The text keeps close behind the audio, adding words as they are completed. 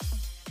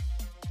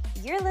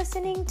You're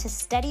listening to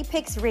Steady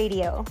Picks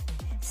Radio.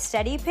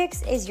 Steady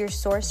Picks is your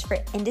source for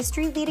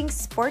industry-leading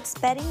sports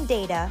betting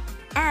data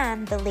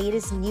and the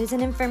latest news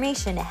and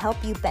information to help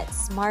you bet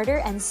smarter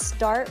and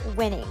start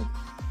winning.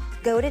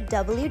 Go to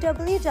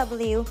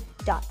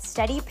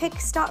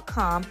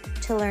www.steadypicks.com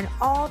to learn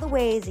all the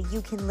ways that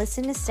you can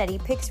listen to Steady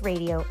Picks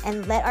Radio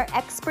and let our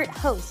expert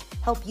host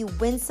help you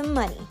win some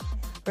money.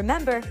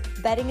 Remember,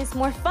 betting is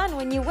more fun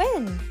when you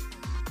win.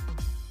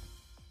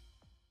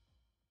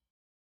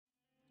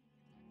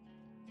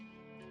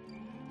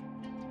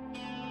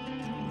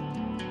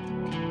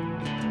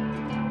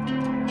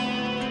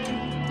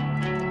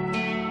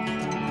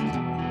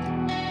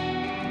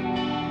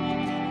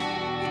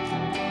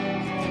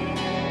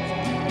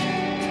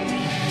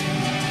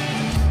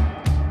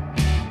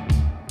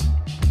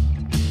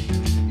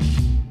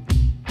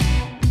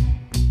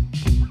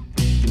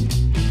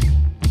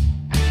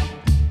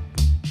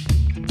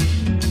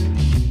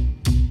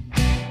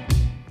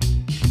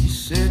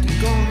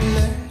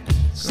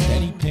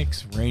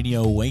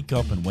 Wake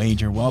up and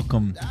wager.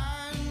 Welcome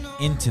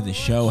into the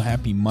show.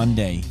 Happy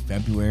Monday,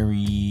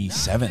 February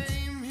 7th.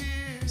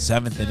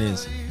 7th it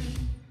is.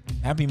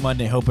 Happy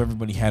Monday. Hope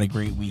everybody had a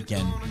great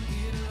weekend.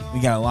 We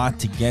got a lot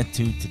to get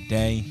to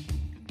today.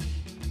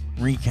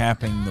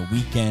 Recapping the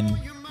weekend.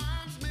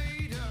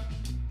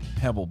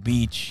 Pebble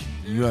Beach,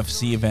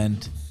 UFC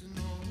event.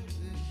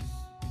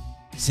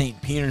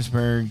 St.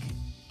 Petersburg.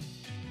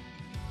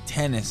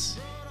 Tennis.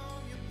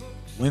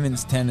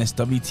 Women's tennis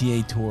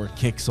WTA Tour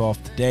kicks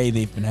off today.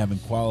 They've been having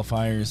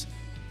qualifiers.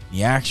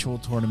 The actual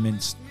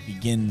tournament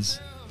begins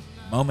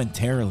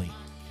momentarily.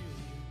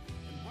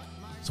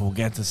 So we'll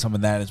get to some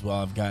of that as well.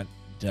 I've got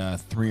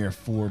 3 or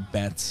 4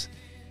 bets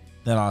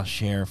that I'll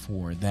share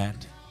for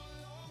that.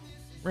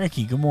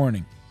 Ricky, good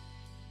morning.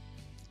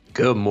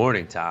 Good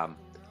morning, Tom.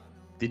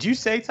 Did you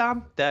say,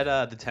 Tom,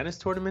 that the tennis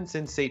tournament's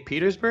in St.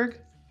 Petersburg?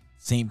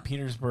 St.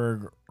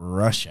 Petersburg,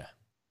 Russia.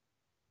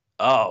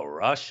 Oh,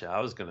 Russia. I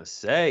was going to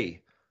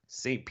say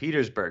St.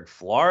 Petersburg,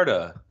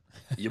 Florida.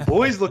 Your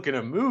boy's looking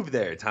to move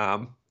there,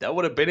 Tom. That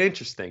would have been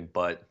interesting,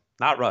 but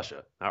not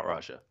Russia. Not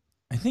Russia.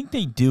 I think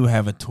they do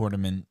have a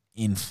tournament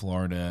in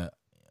Florida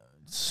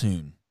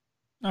soon.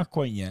 Not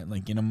quite yet.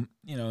 Like in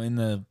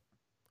the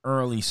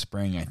early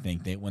spring, I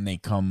think when they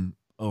come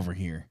over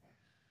here.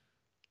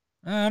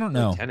 I don't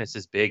know. Tennis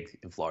is big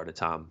in Florida,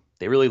 Tom.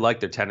 They really like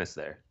their tennis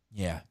there.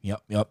 Yeah.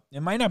 Yep. It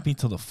might not be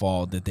till the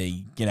fall that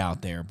they get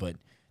out there, but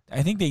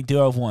I think they do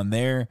have one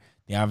there.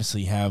 They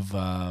obviously have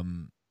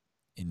in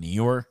New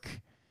York,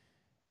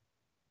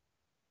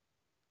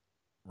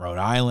 Rhode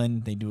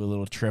Island. They do a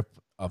little trip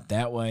up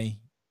that way.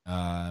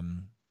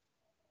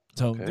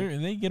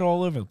 They get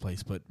all over the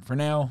place. But for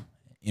now,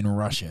 in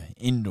Russia,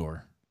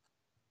 indoor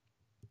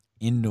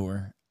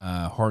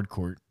hard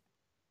court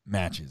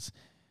matches.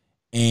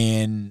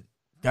 And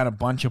got a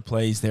bunch of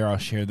plays there. I'll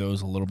share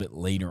those a little bit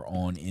later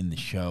on in the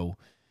show.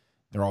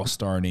 They're all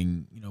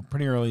starting,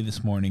 pretty early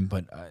this morning,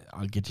 but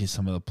I'll get you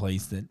some of the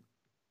plays that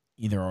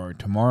either are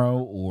tomorrow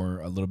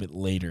or a little bit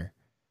later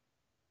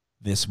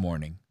this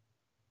morning.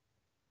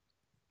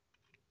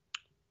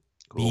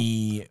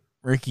 Cool.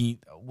 Ricky,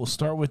 we'll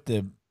start with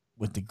the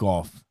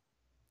golf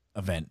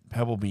event,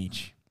 Pebble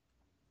Beach.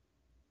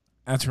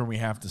 That's where we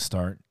have to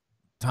start.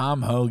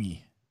 Tom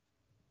Hoge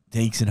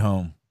takes it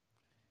home,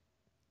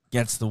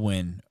 gets the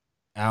win,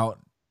 outplays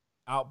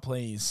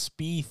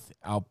Spieth,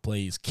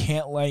 outplays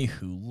Cantlay,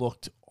 who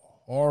looked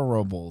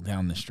horrible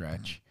down the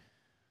stretch.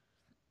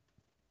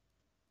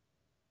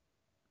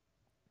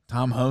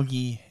 Tom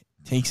Hoge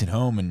takes it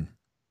home, and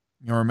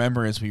you'll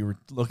remember as we were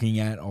looking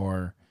at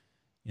our,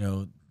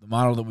 the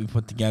model that we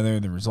put together,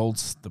 the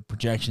results, the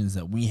projections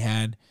that we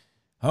had,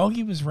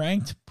 Hoge was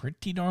ranked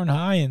pretty darn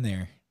high in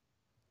there.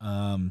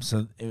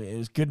 So it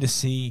was good to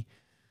see.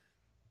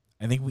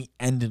 I think we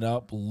ended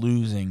up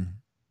losing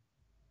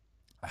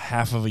a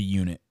half of a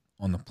unit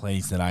on the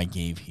plays that I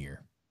gave here.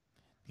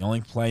 The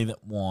only play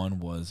that won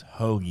was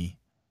Hoge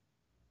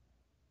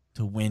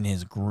to win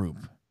his group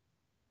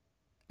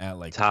at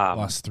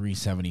plus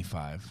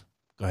 375.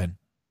 Go ahead.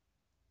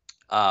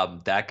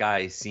 That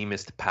guy,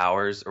 Seamus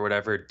Powers or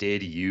whatever,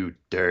 did you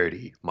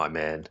dirty, my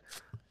man.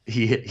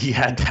 He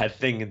had that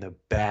thing in the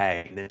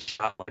bag and then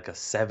shot like a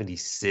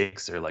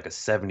 76 or like a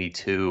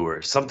 72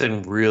 or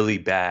something really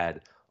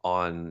bad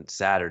on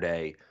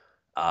Saturday.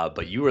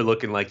 But you were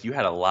looking like you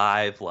had a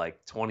live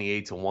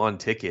 28-1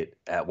 ticket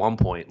at one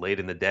point late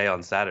in the day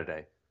on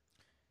Saturday.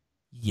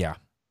 Yeah.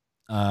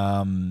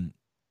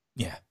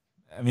 Yeah.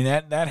 I mean,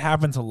 that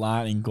happens a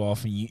lot in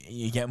golf, and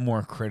you get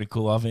more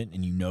critical of it,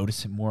 and you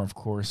notice it more, of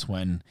course,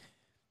 when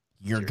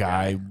your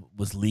guy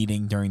was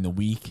leading during the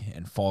week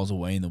and falls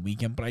away in the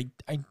weekend. But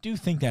I do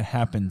think that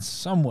happens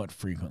somewhat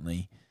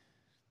frequently.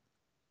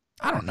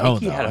 I don't know,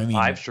 he had a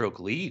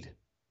 5-stroke lead.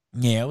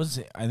 Yeah,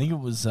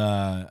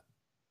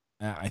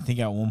 I think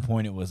at one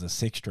point it was a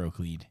 6-stroke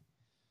lead,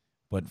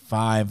 but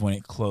 5 when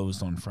it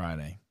closed on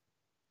Friday.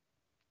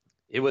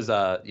 It was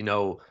I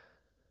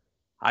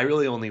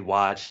really only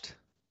watched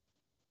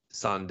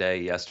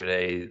Sunday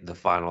yesterday, the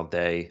final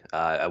day.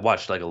 I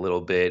watched like a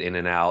little bit in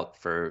and out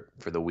for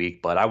the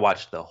week, but I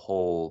watched the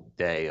whole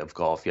day of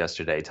golf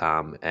yesterday,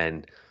 Tom.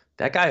 And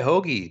that guy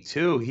Hoagie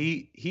too.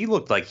 He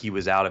looked like he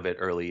was out of it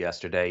early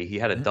yesterday. He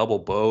had a Yeah. double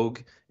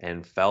bogue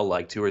and fell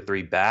like two or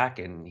three back,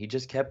 and he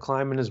just kept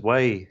climbing his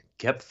way,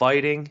 kept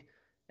fighting,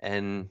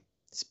 and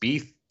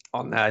Spieth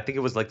on that. I think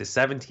it was like the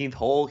 17th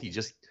hole. He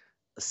just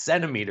a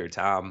centimeter,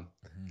 Tom.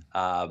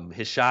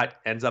 His shot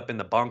ends up in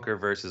the bunker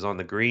versus on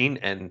the green,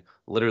 and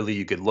literally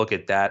you could look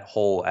at that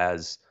hole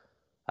as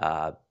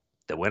uh,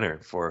 the winner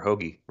for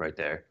Hoagie right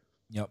there.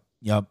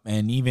 Yep.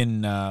 And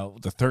even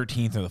the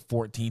 13th or the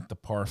 14th, the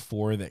par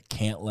 4 that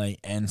Cantlay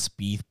and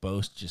Spieth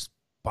both just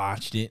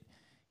botched it,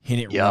 hit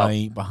it Yep.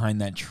 right behind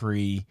that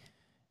tree,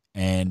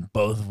 and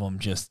both of them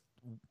just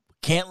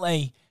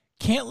Cantlay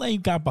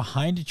got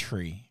behind a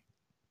tree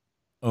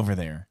over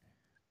there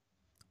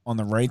on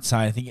the right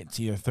side. I think it's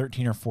either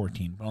 13 or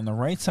 14, but on the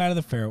right side of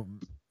the fair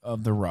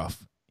of the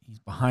rough, he's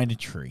behind a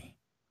tree.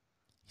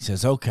 He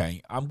says,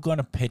 "Okay, I'm going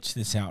to pitch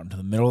this out into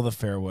the middle of the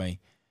fairway,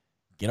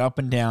 get up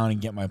and down and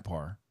get my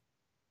par."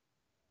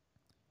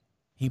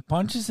 He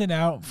punches it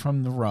out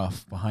from the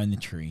rough behind the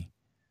tree,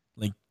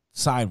 like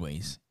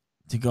sideways,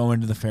 to go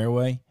into the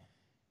fairway,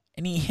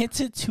 and he hits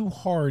it too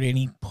hard and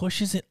he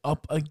pushes it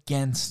up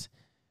against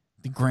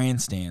the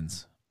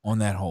grandstands on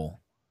that hole.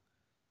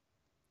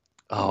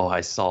 Oh,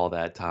 I saw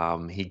that,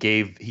 Tom. He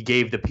gave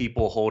the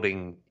people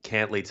holding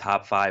Cantley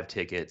top 5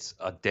 tickets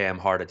a damn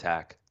heart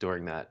attack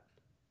during that.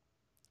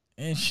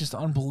 And it's just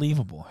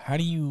unbelievable.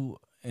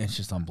 It's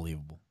just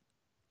unbelievable.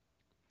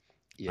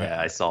 Yeah,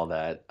 I saw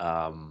that.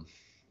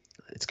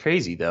 It's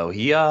crazy though.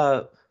 He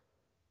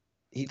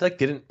like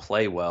didn't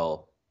play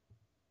well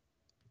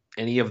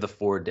any of the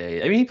 4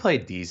 days. I mean, he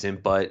played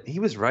decent, but he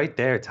was right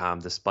there, Tom,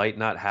 despite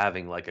not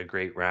having like a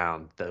great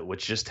round,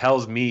 which just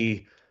tells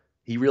me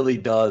he really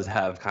does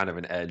have kind of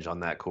an edge on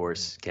that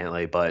course,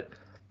 Cantlay. But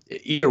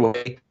either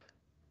way,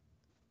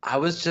 I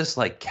was just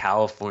like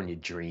California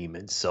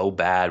dreaming so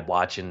bad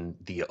watching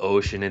the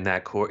ocean in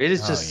that course. It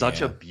is just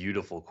such a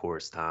beautiful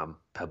course, Tom.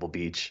 Pebble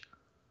Beach.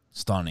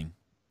 Stunning.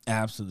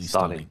 Absolutely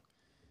stunning.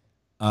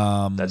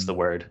 That's the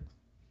word.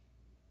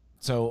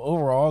 So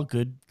overall,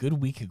 good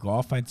week of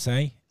golf, I'd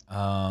say.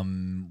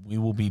 We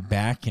will be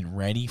back and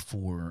ready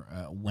for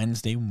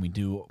Wednesday when we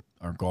do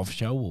our golf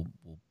show. We'll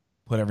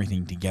put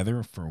everything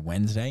together for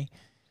Wednesday.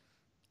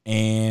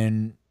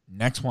 And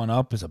next one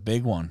up is a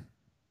big one.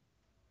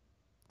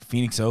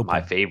 Phoenix Open.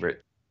 My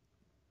favorite.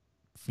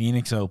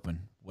 Phoenix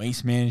Open.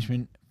 Waste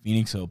Management,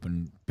 Phoenix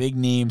Open. Big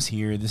names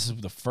here. This is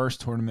the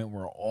first tournament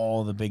where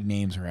all the big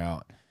names are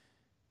out.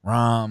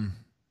 Rahm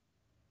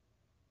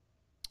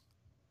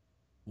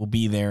will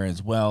be there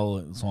as well,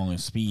 as long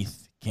as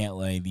Spieth,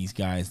 Cantlay, these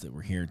guys that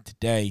were here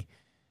today,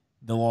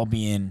 they'll all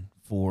be in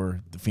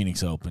for the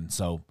Phoenix Open.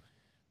 So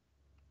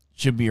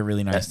should be a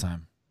really nice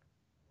time.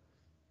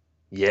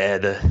 Yeah,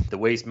 the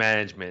Waste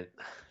Management.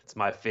 It's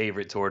my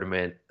favorite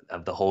tournament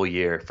of the whole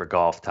year for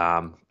golf,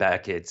 Tom.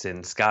 It's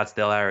in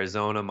Scottsdale,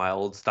 Arizona, my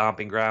old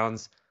stomping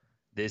grounds.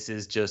 This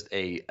is just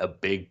a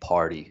big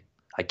party.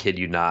 I kid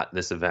you not,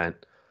 this event.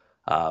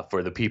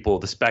 For the people,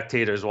 the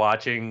spectators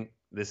watching,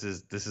 this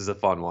is a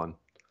fun one.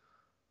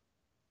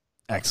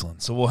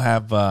 Excellent. So we'll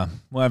have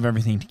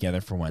everything together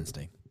for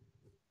Wednesday.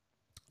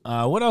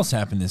 What else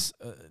happened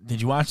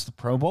did you watch the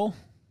Pro Bowl?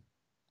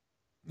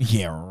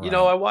 Yeah, right. You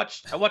know, I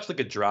watched like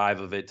a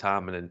drive of it,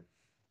 Tom, and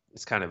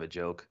it's kind of a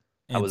joke.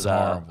 I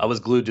was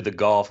glued to the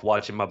golf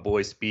watching my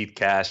boy Spieth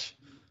cash.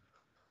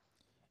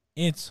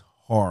 It's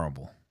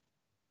horrible.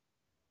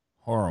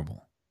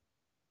 Horrible.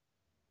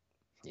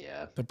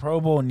 Yeah. The Pro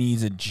Bowl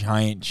needs a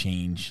giant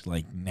change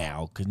like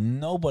now, because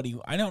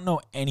I don't know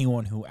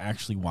anyone who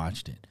actually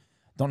watched it.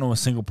 Don't know a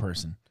single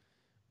person.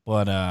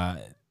 But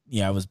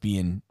yeah, I was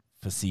being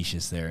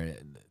facetious there.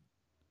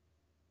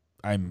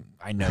 I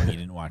know he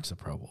didn't watch the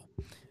Pro Bowl.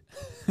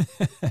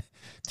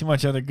 Too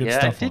much other good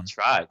stuff. Yeah, I did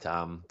try,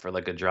 Tom, for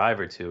like a drive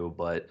or two,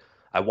 but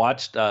I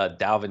watched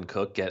Dalvin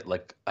Cook get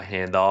like a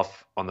handoff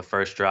on the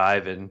first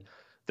drive, and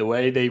the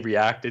way they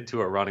reacted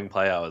to a running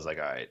play, I was like,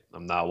 all right,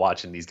 I'm not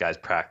watching these guys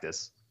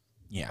practice.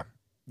 Yeah.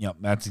 Yep,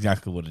 that's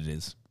exactly what it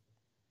is.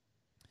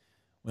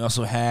 We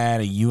also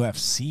had a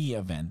UFC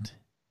event.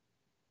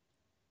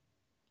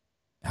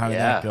 How did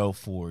that go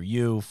for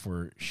you,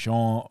 for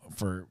Sean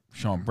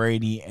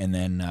Brady, and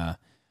then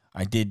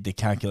I did the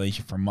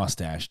calculation for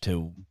Mustache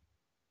to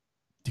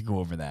go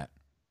over that.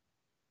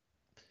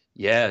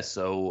 Yeah,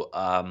 so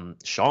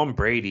Sean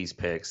Brady's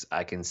picks,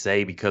 I can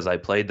say because I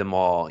played them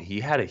all, he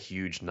had a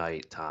huge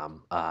night,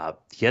 Tom.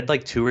 He had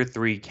like 2 or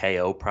 3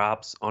 KO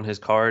props on his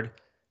card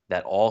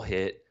that all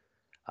hit.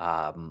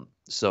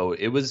 So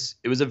it was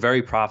a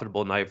very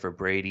profitable night for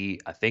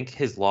Brady. I think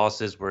his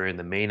losses were in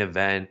the main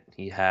event.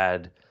 He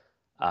had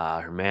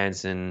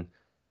Hermanson,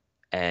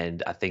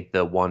 and I think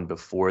the one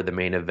before the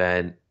main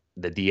event,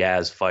 the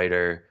Diaz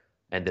fighter,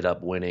 ended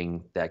up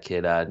winning. That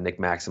kid, Nick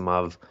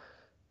Maximov,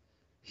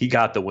 he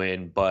got the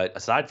win. But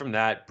aside from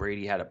that,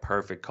 Brady had a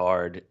perfect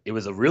card. It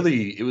was a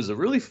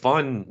really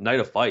fun night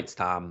of fights,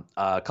 Tom.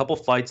 A couple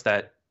fights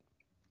that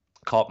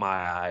caught my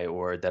eye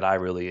or that I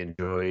really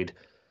enjoyed.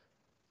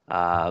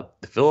 The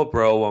Philip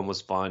Rowe one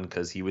was fun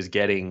because he was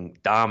getting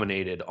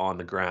dominated on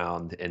the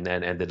ground and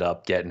then ended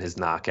up getting his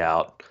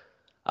knockout.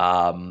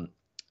 Um,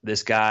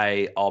 this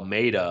guy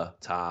Almeida,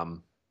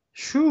 Tom,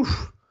 whew,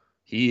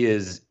 he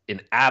is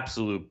an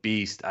absolute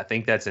beast. I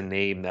think that's a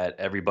name that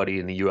everybody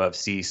in the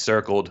UFC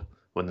circled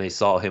when they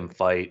saw him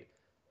fight.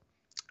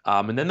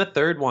 And then the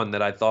third one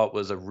that I thought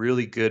was a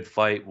really good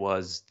fight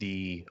was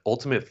the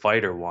Ultimate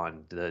Fighter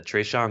one, the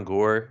Tresean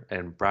Gore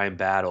and Brian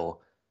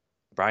Battle.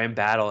 Brian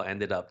Battle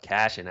ended up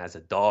cashing as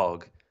a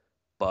dog,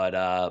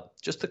 but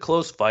just a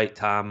close fight.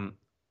 Tom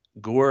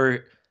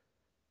Gore,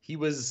 he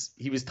was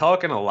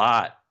talking a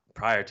lot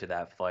prior to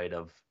that fight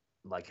of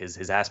like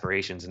his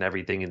aspirations and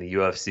everything in the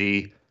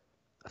UFC.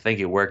 I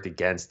think it worked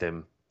against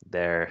him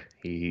there.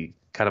 He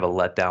kind of a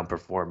letdown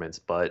performance,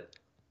 but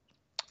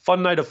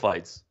fun night of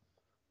fights.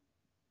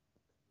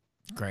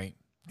 Great.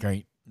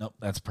 Nope,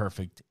 that's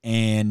perfect.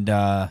 And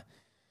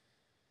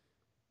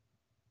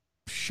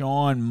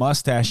Sean,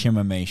 Mustache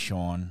MMA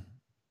Sean,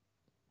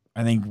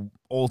 I think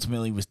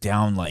ultimately was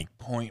down like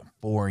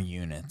 0.4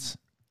 units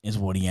is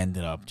what he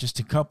ended up. Just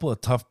a couple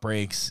of tough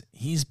breaks.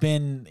 He's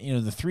been,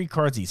 the 3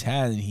 cards he's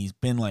had, he's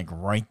been like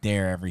right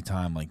there every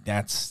time. Like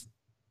that's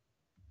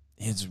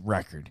his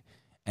record.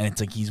 And it's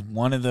like he's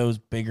one of those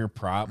bigger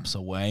props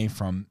away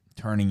from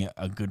turning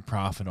a good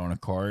profit on a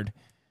card.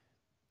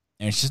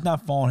 And it's just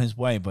not falling his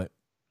way. But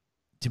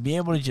to be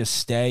able to just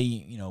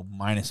stay,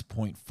 minus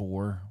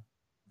 0.4,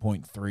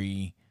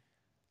 0.3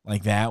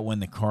 like that when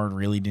the card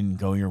really didn't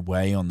go your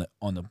way on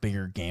the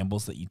bigger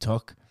gambles that you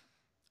took,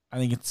 I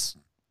think it's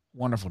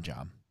wonderful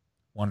job.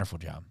 Wonderful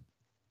job.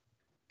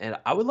 And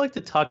I would like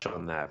to touch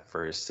on that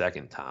for a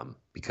second, Tom,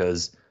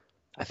 because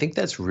I think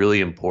that's really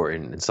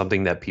important and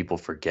something that people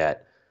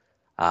forget.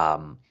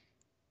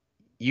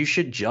 You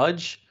should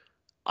judge.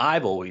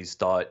 I've always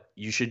thought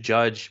you should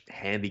judge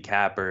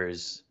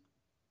handicappers,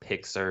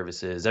 pick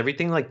services,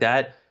 everything like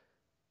that,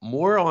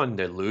 more on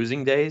their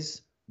losing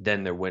days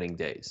than their winning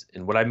days.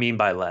 And what I mean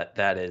by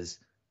that is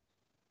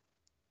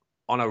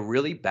on a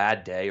really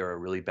bad day or a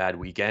really bad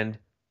weekend,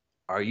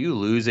 are you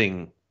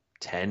losing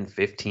 10,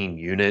 15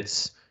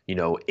 units,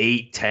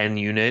 8, 10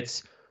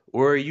 units,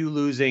 or are you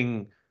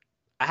losing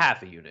a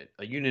half a unit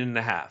and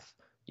a half?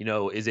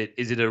 Is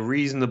it a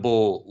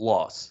reasonable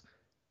loss?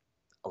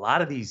 A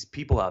lot of these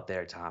people out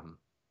there, Tom,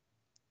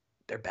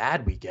 they're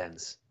bad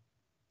weekends.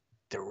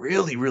 They're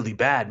really, really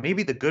bad.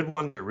 Maybe the good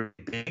ones are really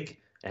big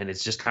and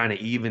it's just kind of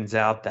evens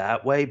out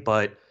that way.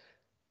 But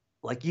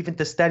like even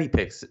the steady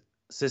picks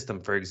system,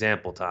 for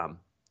example, Tom,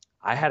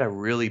 I had a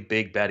really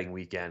big betting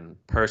weekend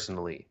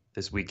personally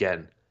this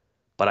weekend,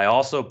 but I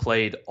also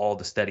played all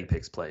the steady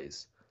picks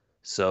plays.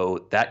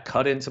 So that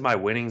cut into my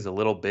winnings a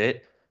little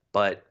bit,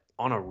 but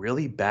on a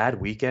really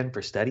bad weekend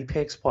for steady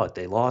picks,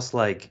 they lost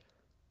like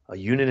a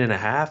unit and a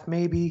half,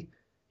 maybe.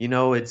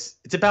 It's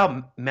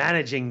about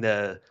managing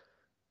the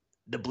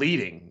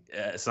bleeding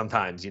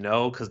sometimes,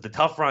 because the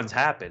tough runs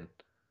happen.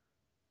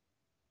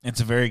 It's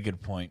a very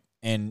good point,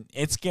 and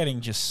it's getting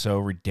just so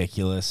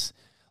ridiculous.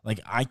 Like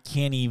I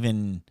don't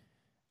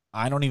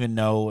even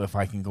know if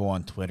I can go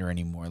on Twitter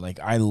anymore. Like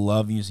I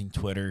love using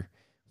Twitter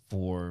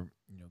for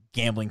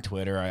gambling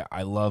Twitter.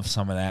 I love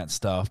some of that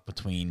stuff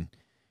between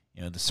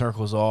the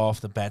Circles Off,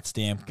 the Bet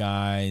Stamp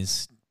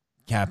guys,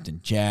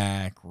 Captain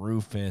Jack,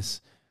 Rufus.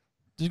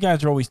 These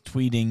guys are always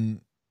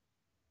tweeting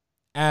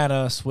at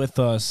us, with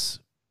us,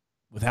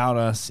 without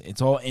us.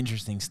 It's all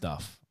interesting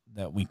stuff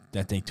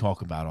that they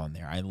talk about on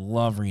there. I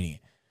love reading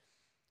it.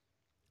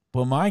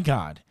 But my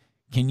God,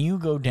 can you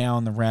go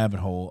down the rabbit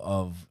hole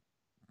of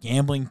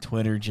gambling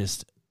Twitter,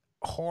 just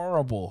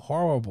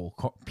horrible,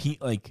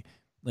 like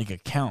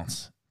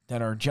accounts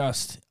that are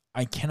just,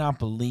 I cannot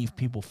believe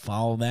people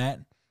follow that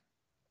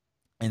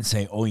and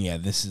say, oh yeah,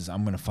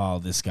 I'm going to follow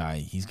this guy.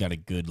 He's got a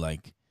good,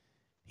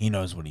 he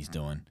knows what he's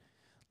doing.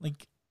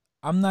 Like,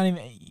 I'm not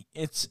even,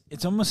 it's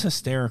almost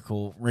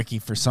hysterical, Ricky,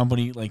 for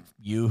somebody like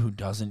you who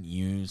doesn't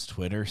use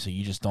Twitter. So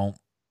you don't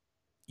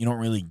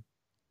really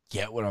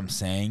get what I'm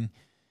saying.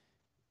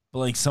 But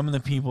like some of the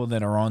people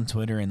that are on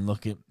Twitter and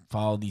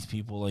follow these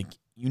people,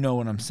 you know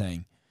what I'm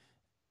saying.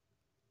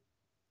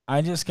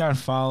 I just get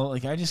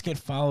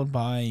followed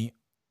by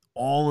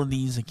all of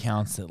these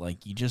accounts that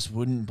you just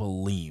wouldn't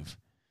believe.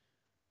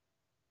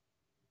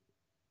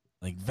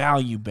 Like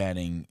value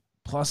betting,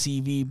 plus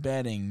EV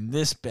betting,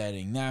 this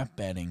betting, that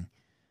betting.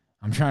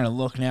 I'm trying to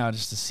look now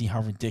just to see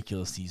how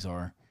ridiculous these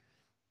are.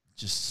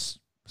 Just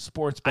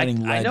sports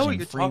betting legend. I know what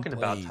you're talking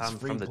plays, about, Tom,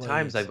 from the plays.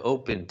 times I've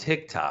opened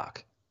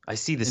TikTok. I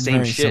see the it's same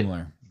very shit.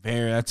 Similar.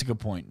 That's a good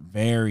point.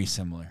 Very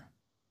similar.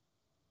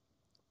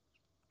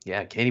 Yeah,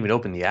 I can't even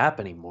open the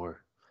app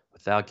anymore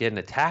without getting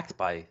attacked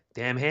by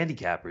damn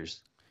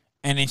handicappers.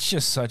 And it's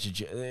just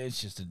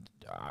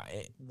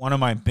one of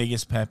my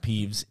biggest pet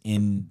peeves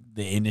in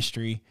the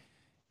industry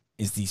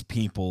is these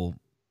people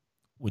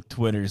with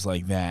Twitters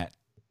like that.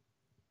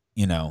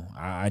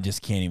 I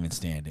just can't even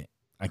stand it.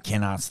 I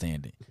cannot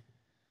stand it.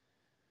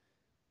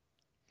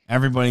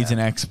 Everybody's an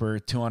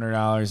expert,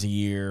 $200 a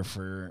year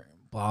for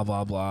blah,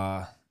 blah,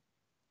 blah.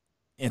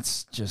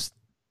 It's just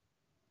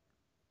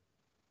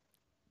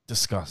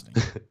disgusting.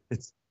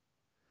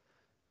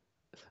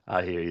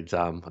 I hear you,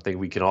 Tom. I think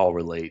we can all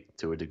relate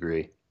to a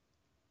degree.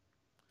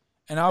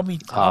 And I'll be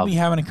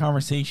having a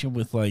conversation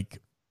with like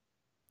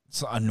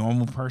a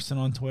normal person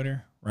on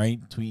Twitter, right?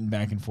 Tweeting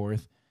back and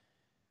forth.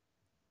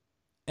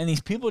 And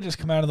these people just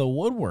come out of the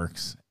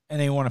woodworks and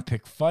they want to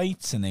pick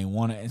fights and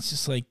it's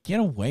just like, get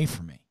away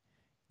from me.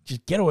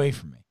 Just get away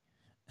from me.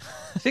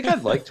 I think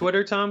I'd like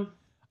Twitter, Tom.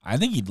 I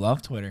think you'd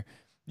love Twitter.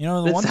 You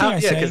know, the one thing I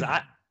say, because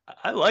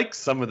I like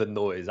some of the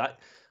noise.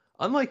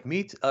 Unlike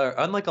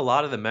a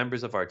lot of the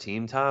members of our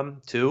team,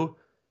 Tom, too,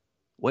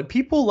 when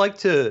people like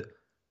to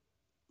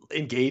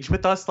engage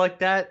with us like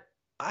that,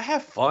 I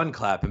have fun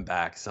clapping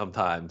back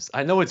sometimes.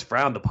 I know it's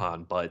frowned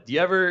upon, but do you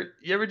ever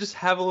just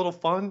have a little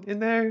fun in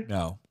there?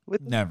 No,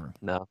 never.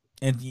 No.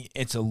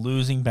 It's a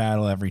losing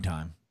battle every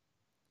time.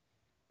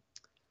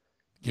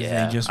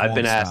 Yeah, I've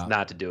been asked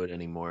not to do it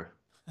anymore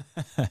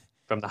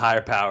from the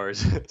higher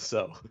powers.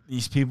 So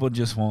these people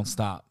just won't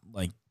stop.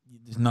 Like,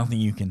 there's nothing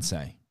you can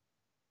say.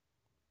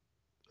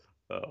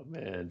 Oh,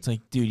 man. It's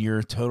like, dude, you're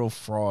a total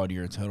fraud.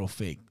 You're a total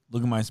fake.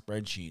 Look at my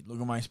spreadsheet.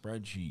 Look at my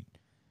spreadsheet.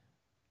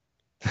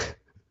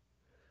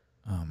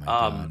 Oh, my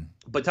God.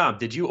 But, Tom,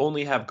 did you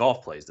only have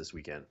golf plays this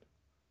weekend?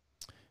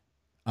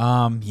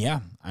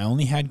 Yeah, I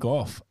only had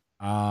golf.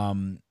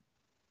 No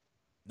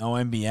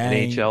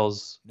NBA.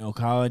 NHL's no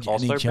college.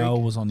 All-Star NHL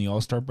break? was on the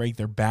All-Star break.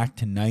 They're back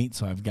tonight,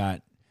 so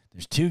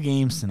there's 2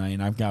 games tonight,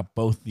 and I've got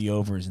both the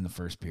overs in the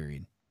first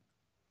period.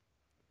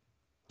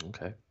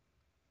 Okay.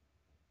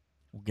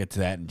 We'll get to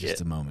that in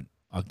just a moment.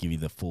 I'll give you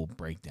the full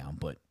breakdown,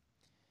 but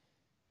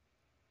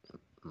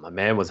my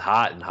man was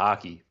hot in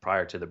hockey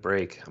prior to the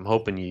break. I'm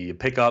hoping you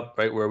pick up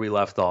right where we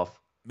left off.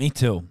 Me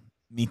too.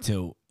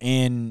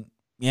 And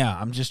yeah,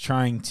 I'm just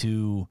trying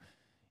to,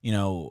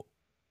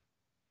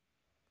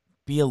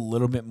 be a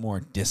little bit more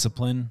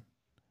disciplined.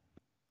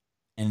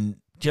 And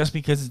just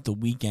because it's the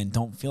weekend,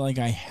 don't feel like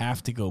I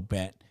have to go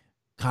bet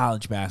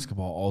college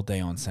basketball all day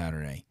on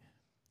Saturday.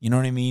 You know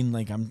what I mean?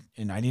 Like I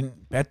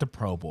didn't bet the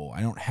Pro Bowl.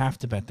 I don't have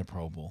to bet the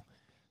Pro Bowl.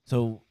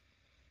 So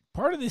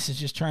part of this is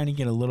just trying to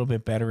get a little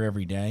bit better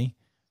every day.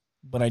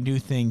 But I do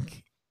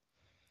think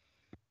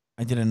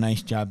I did a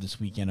nice job this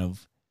weekend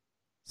of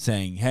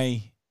saying,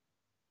 hey,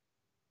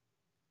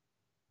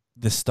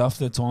 the stuff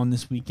that's on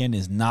this weekend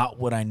is not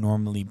what I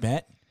normally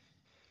bet.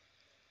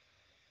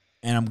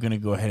 And I'm going to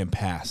go ahead and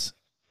pass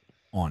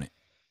on it.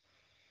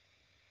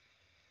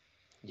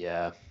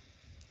 Yeah.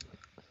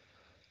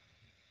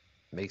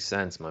 Makes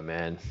sense, my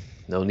man.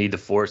 No need to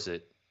force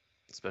it,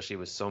 especially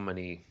with so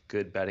many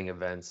good betting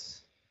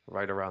events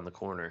right around the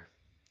corner.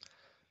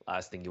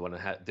 Last thing you want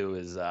to do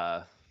is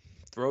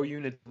throw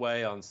units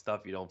away on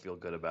stuff you don't feel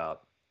good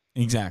about.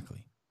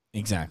 Exactly.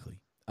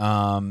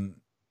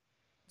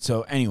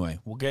 So anyway,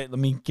 let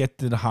me get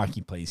to the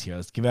hockey plays here.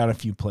 Let's give out a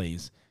few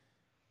plays.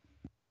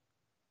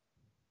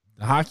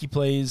 The hockey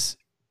plays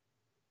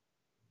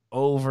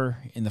over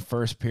in the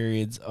first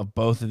periods of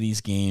both of these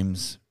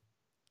games.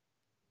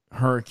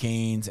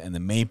 Hurricanes and the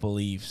Maple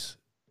Leafs.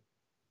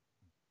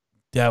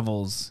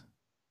 Devils.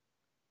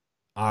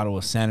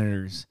 Ottawa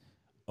Senators.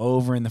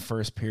 Over in the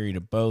first period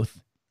of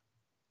both.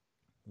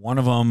 One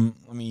of them,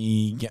 let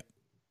me get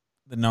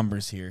the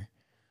numbers here.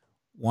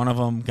 One of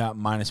them got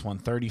minus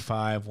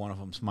 135. One of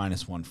them's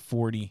minus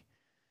 140.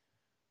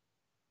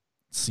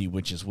 Let's see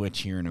which is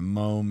which here in a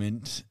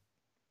moment.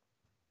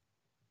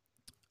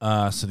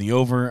 So the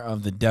over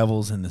of the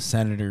Devils and the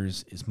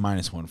Senators is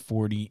minus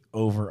 140.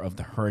 Over of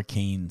the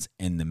Hurricanes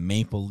and the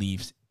Maple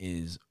Leafs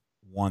is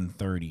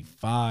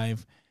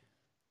 135.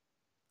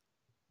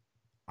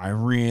 I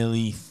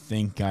really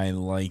think I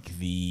like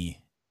the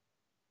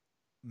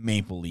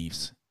Maple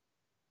Leafs.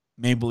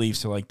 Maple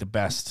Leafs are like the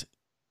best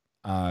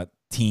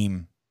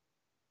team,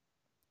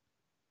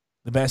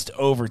 the best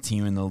over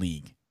team in the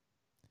league.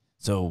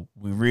 So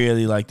we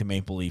really like the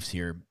Maple Leafs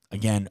here.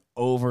 Again,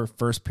 over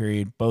first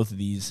period, both of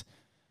these.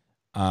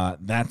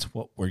 That's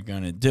what we're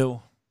going to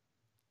do.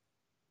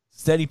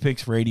 Steady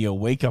Picks Radio,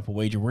 Wake Up a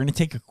Wager. We're going to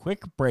take a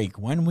quick break.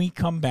 When we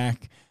come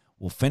back,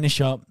 we'll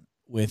finish up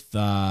with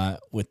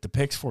the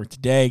picks for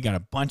today. Got a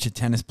bunch of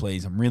tennis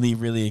plays. I'm really,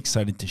 really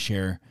excited to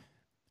share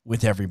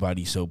with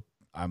everybody. So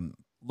I'm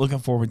looking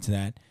forward to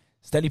that.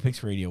 Steady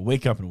Picks Radio,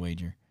 Wake Up and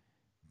Wager.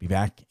 Be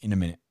back in a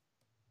minute.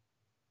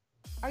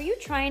 Are you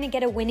trying to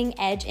get a winning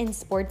edge in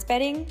sports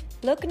betting?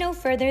 Look no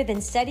further than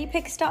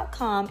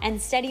SteadyPicks.com and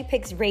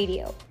SteadyPicks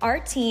Radio. Our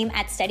team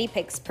at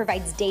SteadyPicks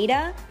provides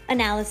data,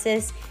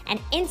 analysis,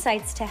 and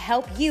insights to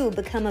help you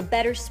become a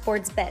better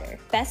sports bettor.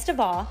 Best of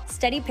all,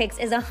 SteadyPicks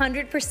is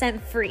 100%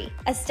 free.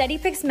 A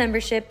SteadyPicks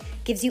membership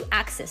gives you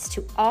access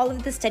to all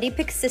of the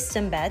SteadyPicks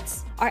system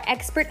bets, our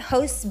expert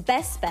hosts'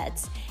 best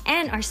bets,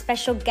 and our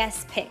special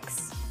guest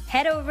picks.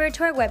 Head over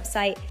to our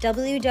website,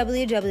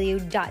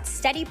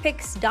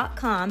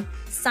 www.steadypicks.com,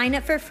 sign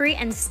up for free,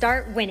 and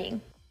start winning.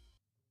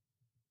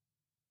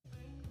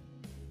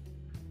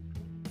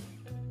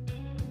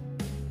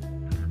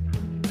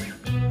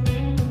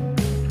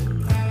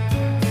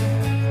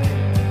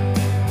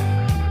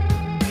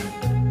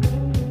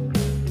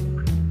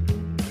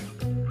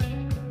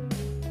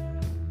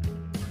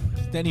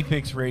 Steady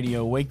Picks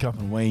Radio, Wake Up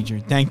and Wager.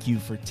 Thank you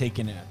for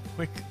taking a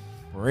quick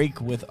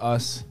break with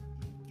us.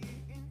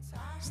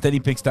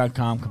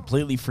 SteadyPicks.com,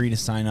 completely free to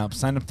sign up.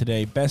 Sign up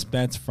today. Best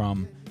bets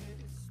from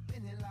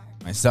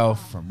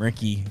myself, from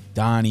Ricky,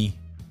 Donnie,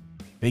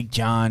 Big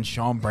John,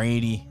 Sean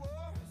Brady,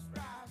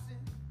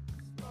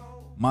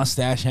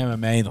 Mustache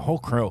MMA, the whole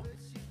crew.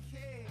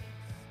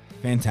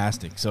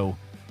 Fantastic. So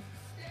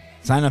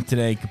sign up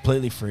today,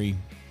 completely free.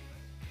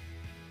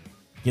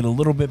 Get a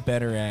little bit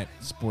better at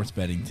sports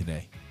betting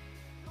today.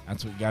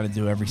 That's what you got to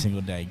do every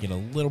single day. Get a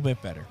little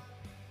bit better.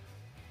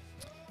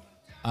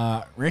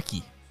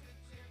 Ricky.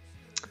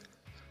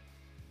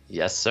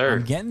 Yes, sir.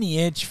 I'm getting the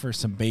itch for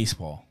some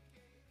baseball.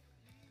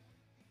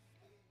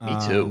 Me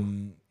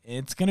too.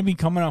 It's going to be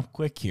coming up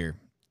quick here.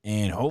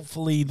 And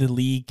hopefully the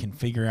league can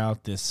figure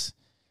out this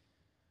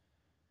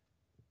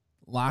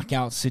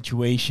lockout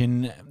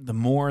situation. The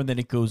more that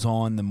it goes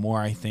on, the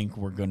more I think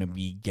we're going to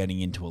be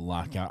getting into a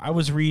lockout. I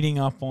was reading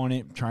up on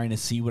it, trying to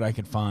see what I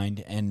could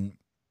find, and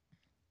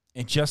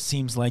it just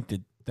seems like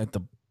that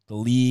the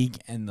league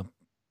and the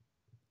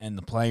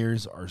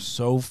players are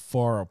so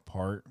far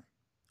apart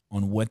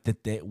on what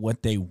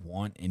they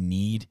want and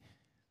need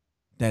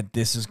that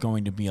this is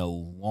going to be a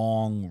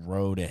long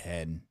road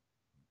ahead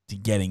to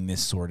getting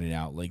this sorted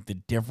out. Like, the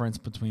difference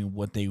between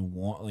what they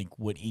want, like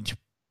what each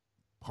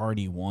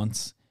party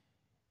wants,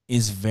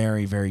 is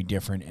very, very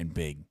different and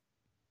big.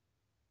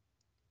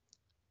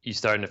 You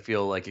starting to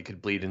feel like it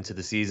could bleed into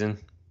the season?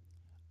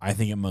 I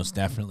think it most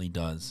definitely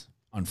does,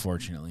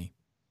 unfortunately.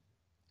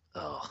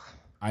 Oh.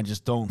 I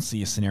just don't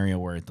see a scenario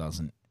where it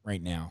doesn't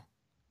right now.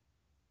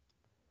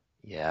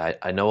 Yeah,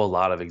 I know a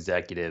lot of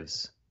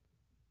executives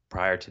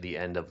prior to the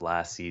end of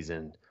last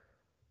season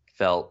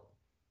felt,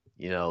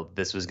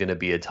 this was going to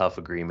be a tough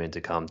agreement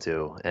to come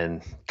to,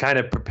 and kind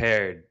of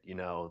prepared,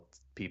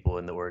 people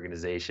in the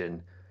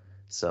organization.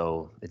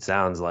 So it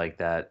sounds like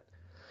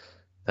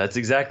that's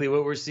exactly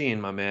what we're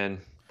seeing, my man.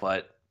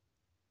 But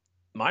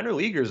minor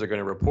leaguers are going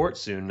to report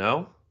soon,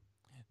 no?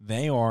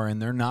 They are, and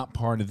they're not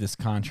part of this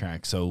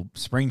contract. So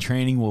spring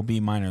training will be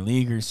minor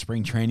leaguers.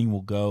 Spring training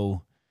will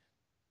go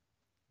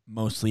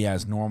mostly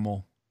as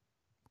normal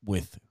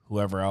with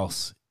whoever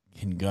else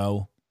can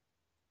go.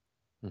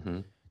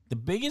 Mm-hmm. The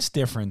biggest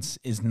difference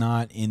is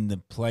not in the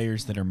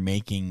players that are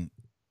making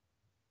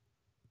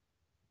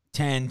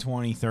 $10,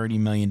 $20, $30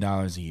 million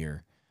a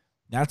year.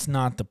 That's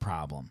not the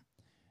problem.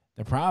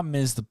 The problem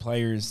is the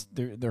players.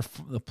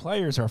 The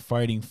players are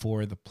fighting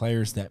for the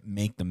players that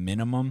make the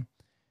minimum,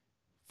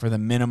 for the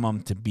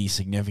minimum to be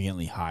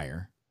significantly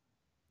higher.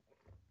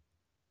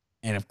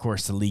 And of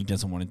course, the league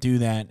doesn't want to do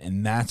that,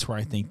 and that's where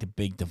I think the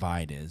big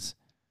divide is.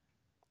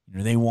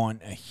 They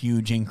want a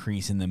huge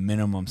increase in the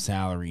minimum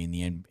salary in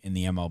the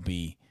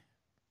MLB.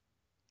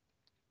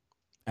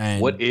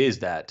 And what is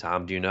that,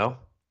 Tom? Do you know?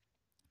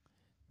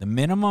 The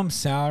minimum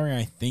salary,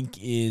 I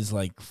think, is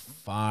like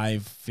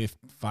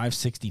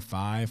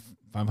 $565,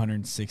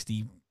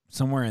 $560,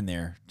 somewhere in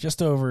there,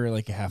 just over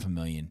like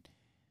 $500,000.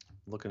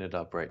 Looking it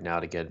up right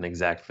now to get an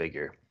exact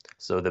figure.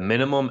 So the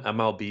minimum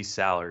MLB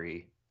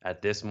salary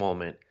at this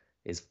moment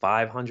is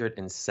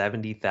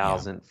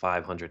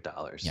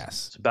 $570,500.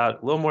 Yes, it's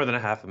about a little more than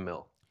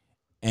 $500,000.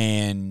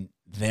 And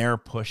they're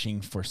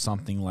pushing for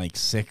something like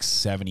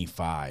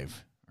 $675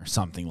 or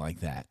something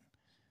like that.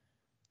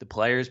 The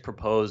players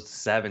proposed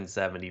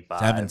 $775.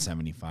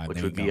 $775,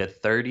 which would be a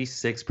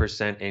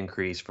 36%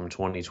 increase from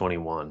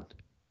 2021.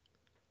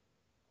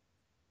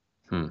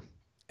 And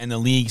the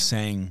league's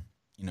saying,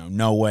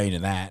 no way to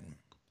that.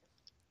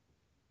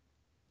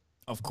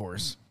 Of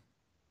course.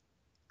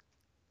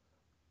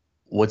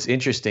 What's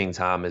interesting,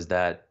 Tom, is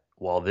that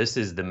while this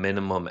is the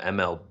minimum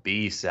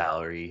MLB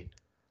salary,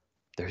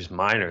 there's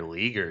minor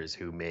leaguers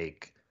who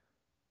make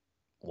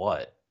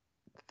what,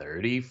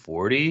 30,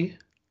 40?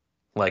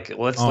 Like,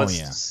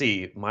 let's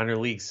see minor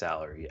league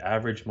salary,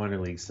 average minor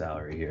league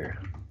salary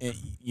here.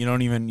 You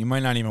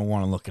might not even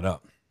want to look it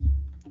up.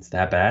 It's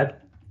that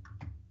bad?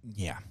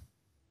 Yeah.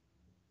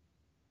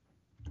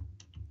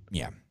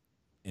 Yeah.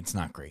 It's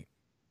not great.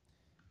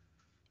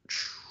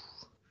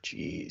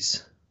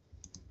 Jeez.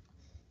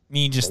 I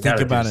mean, just think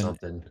about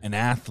an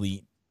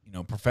athlete,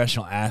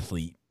 professional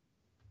athlete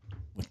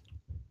with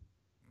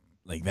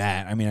like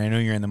that. I mean, I know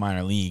you're in the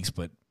minor leagues,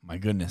 but my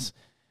goodness.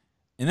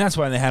 And that's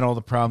why they had all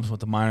the problems with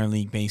the minor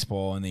league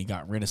baseball, and they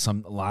got rid of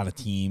a lot of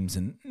teams,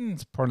 and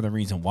it's part of the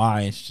reason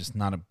why. It's just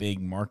not a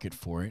big market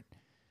for it.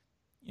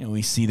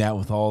 We see that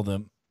with all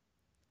the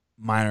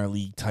minor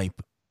league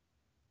type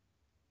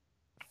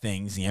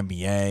things, the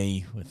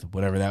NBA, with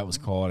whatever that was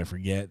called, I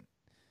forget.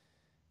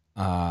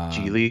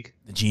 G League?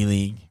 The G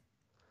League.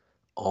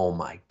 Oh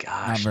my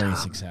gosh. Not very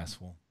Tom.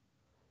 successful.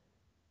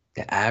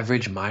 The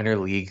average minor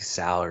league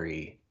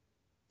salary,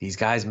 these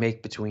guys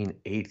make between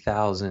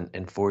 $8,000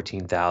 and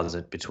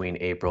 $14,000 between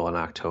April and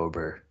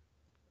October.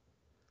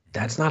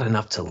 That's not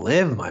enough to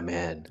live, my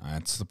man.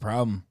 That's the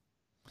problem.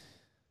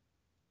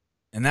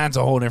 And that's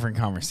a whole different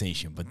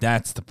conversation, but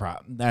that's the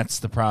problem. That's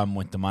the problem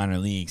with the minor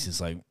leagues, is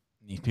like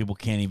these people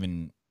can't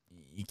even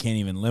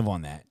live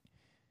on that.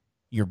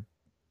 You're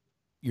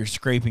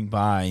scraping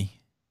by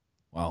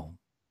well,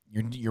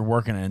 you're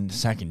working a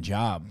second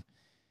job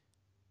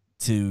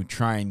to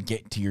try and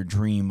get to your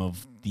dream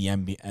of the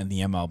NBA and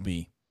the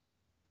MLB.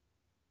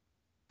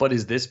 But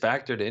is this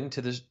factored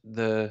into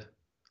the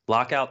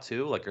lockout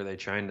too? Like, are they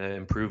trying to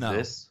improve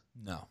this?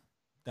 No,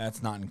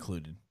 that's not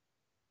included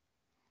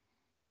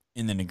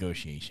in the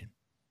negotiation.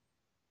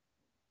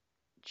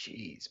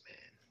 Jeez, man.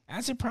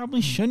 As it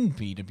probably shouldn't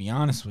be, to be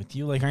honest with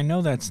you. Like, I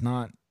know that's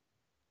not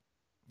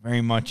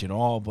very much at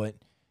all, but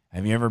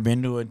have you ever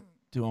been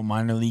to a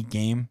minor league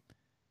game?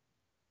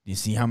 Do you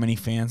see how many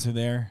fans are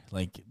there?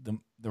 Like,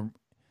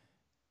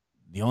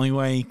 the only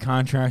way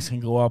contracts can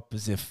go up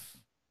is if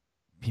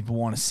people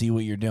want to see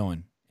what you're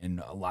doing, and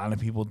a lot of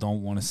people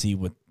don't want to see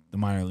what the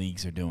minor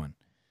leagues are doing.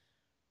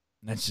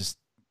 That's just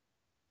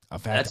a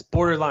fact. That's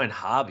borderline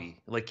hobby.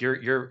 Like,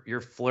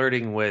 you're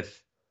flirting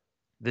with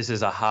this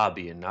is a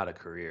hobby and not a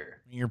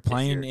career. You're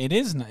playing. It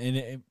is.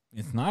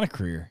 It's not a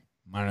career.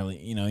 Minor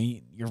league. You know,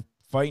 you're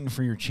fighting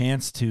for your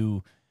chance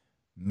to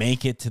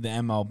make it to the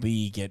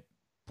MLB, get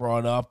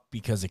brought up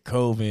because of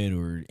COVID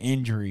or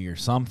injury or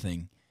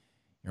something.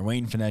 You're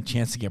waiting for that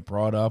chance to get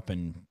brought up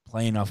and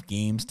play enough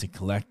games to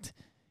collect,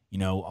 a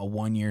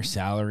 1-year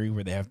salary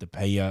where they have to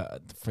pay you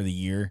for the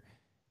year.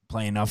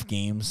 Play enough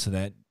games so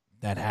that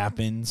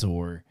happens,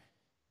 or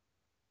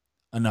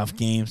enough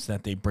games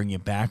that they bring you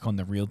back on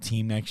the real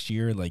team next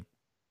year. Like,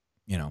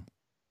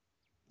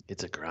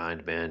 it's a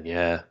grind, man.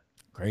 Yeah.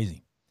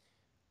 Crazy.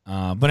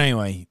 But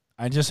anyway,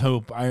 I just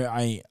hope,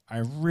 I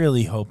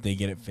really hope they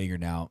get it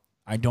figured out.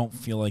 I don't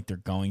feel like they're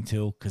going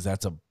to, because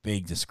that's a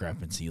big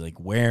discrepancy. Like,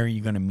 where are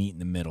you going to meet in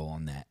the middle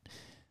on that?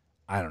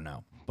 I don't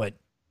know. But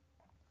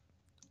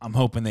I'm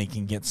hoping they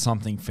can get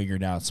something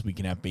figured out so we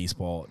can have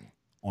baseball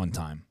on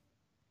time.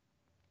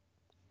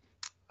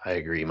 I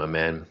agree, my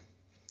man.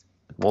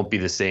 Won't be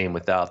the same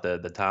without the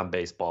Tom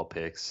baseball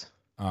picks.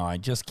 Oh, I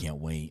just can't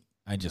wait.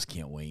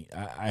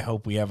 I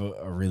hope we have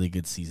a really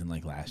good season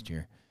like last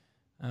year.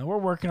 We're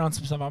working on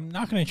some stuff. I'm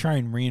not going to try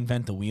and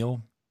reinvent the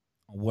wheel.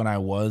 What I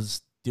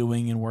was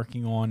doing and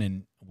working on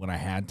and what I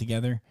had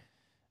together.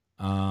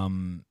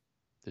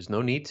 There's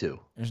no need to.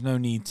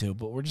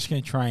 But we're just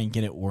going to try and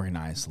get it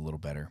organized a little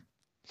better.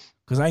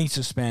 Because I used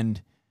to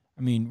spend,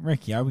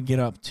 Ricky, I would get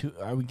up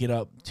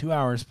 2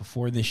 hours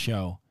before this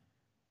show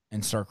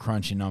and start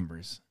crunching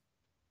numbers.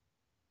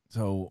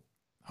 So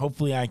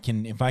hopefully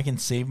if I can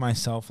save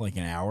myself like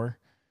an hour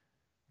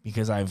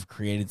because I've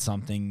created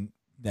something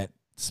that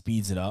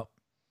speeds it up,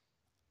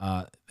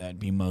 that'd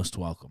be most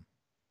welcome.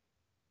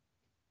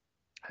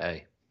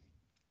 Hey,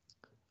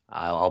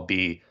 I'll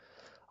be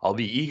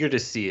eager to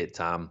see it,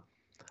 Tom.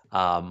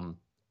 One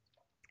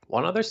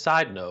other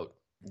side note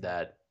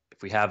that,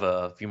 if we have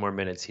a few more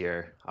minutes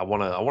here, I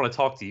want to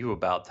talk to you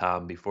about,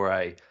 Tom, before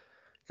I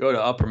go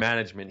to upper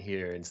management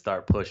here and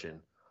start pushing.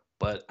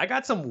 But I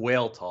got some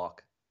whale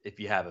talk, if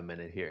you have a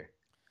minute here.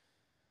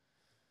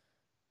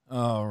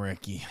 Oh,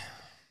 Ricky.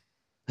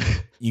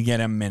 You get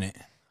a minute.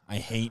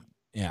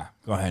 Yeah,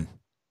 go ahead.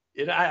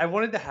 I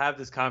wanted to have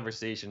this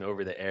conversation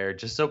over the air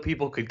just so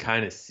people could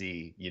kind of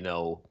see,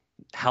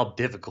 how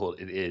difficult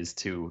it is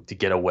to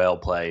get a whale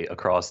play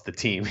across the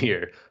team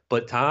here.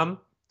 But Tom,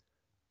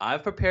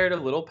 I've prepared a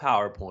little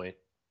PowerPoint,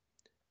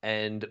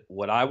 and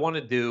what I want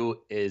to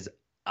do is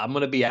I'm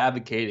going to be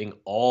advocating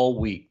all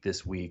week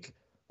this week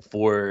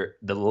for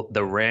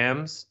the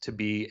Rams to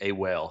be a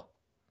whale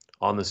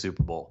on the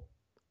Super Bowl.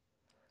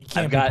 It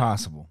can't be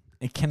possible.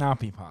 It cannot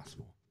be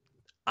possible.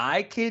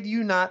 I kid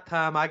you not,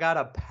 Tom. I got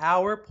a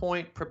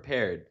PowerPoint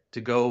prepared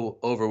to go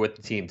over with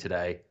the team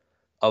today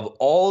of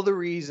all the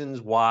reasons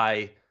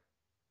why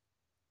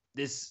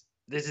this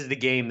is the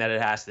game that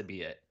it has to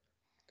be it.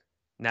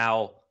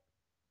 Now,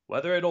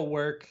 whether it'll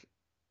work,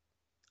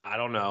 I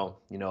don't know.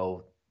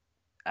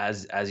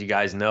 As you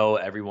guys know,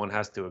 everyone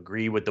has to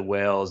agree with the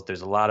whales.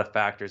 There's a lot of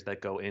factors that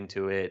go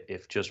into it.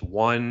 If just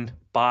one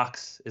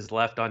box is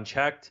left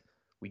unchecked,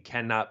 we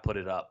cannot put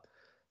it up.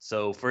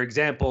 So, for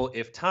example,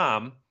 if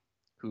Tom,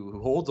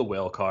 who holds a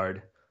whale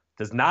card,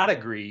 does not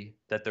agree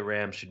that the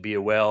Rams should be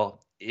a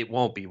whale, it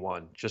won't be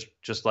one.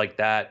 Just like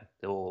that.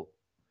 So,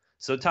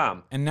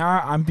 Tom. And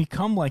now I'm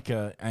become like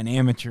an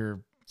amateur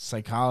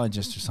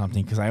psychologist or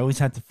something, because I always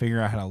have to figure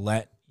out how to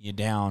let you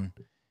down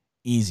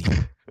easy.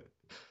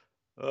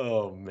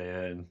 Oh,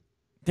 man.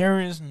 There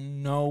is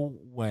no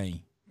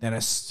way that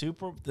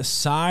the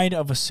side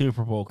of a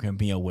Super Bowl can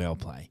be a whale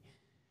play.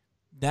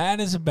 That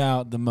is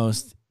about the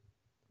most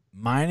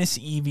minus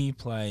EV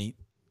play.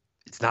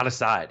 It's not a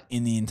side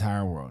in the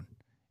entire world.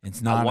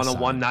 It's not. I want a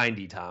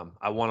 190, Tom.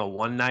 I want a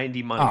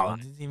 190 money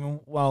line.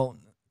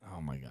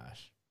 Oh my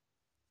gosh.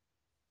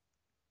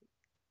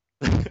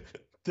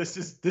 This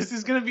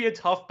is going to be a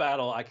tough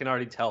battle, I can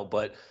already tell.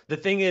 But the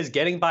thing is,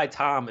 getting by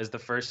Tom is the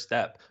first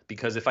step,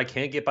 because if I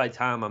can't get by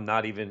Tom, I'm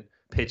not even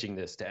pitching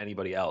this to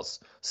anybody else.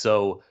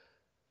 So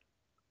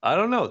I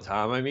don't know,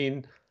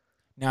 Tom.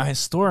 Now,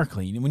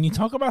 historically, when you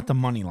talk about the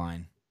money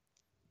line,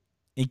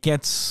 it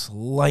gets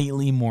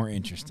slightly more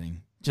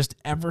interesting, just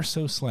ever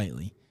so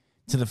slightly,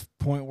 to the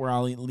point where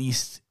I'll at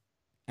least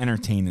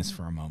entertain this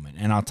for a moment,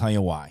 and I'll tell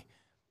you why.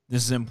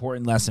 This is an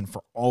important lesson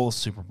for all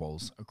Super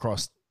Bowls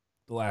across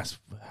the last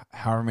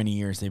however many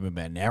years they've been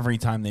betting. Every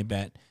time they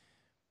bet,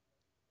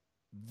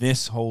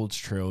 this holds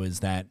true,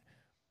 is that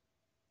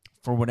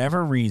for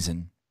whatever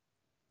reason,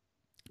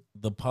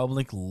 the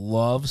public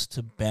loves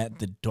to bet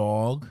the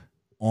dog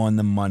on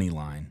the money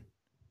line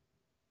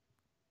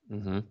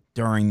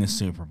during the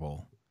Super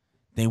Bowl.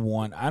 They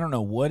want, I don't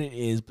know what it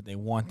is, but they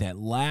want that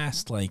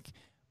last, like,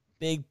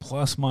 big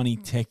plus money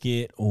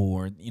ticket,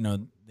 or, you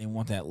know, they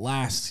want that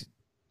last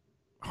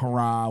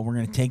hurrah, we're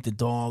going to take the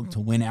dog to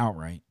win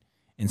outright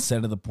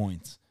instead of the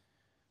points.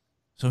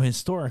 So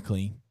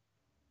historically,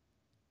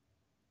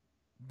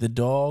 the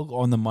dog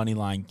on the money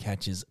line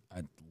catches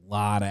a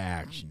lot of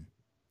action.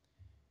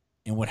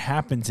 And what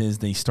happens is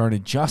they start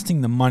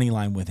adjusting the money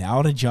line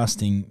without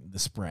adjusting the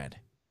spread.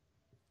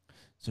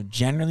 So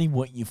generally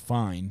what you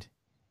find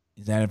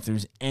is that if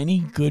there's any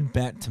good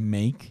bet to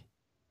make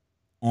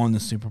on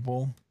the Super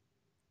Bowl,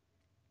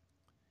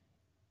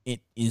 it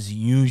is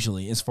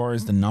usually, as far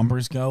as the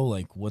numbers go,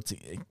 like what's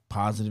a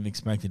positive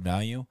expected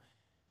value,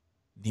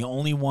 the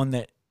only one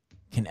that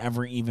can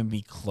ever even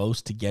be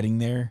close to getting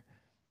there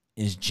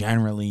is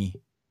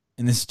generally,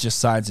 and this is just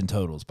sides and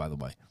totals, by the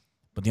way,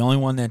 but the only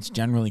one that's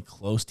generally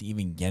close to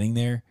even getting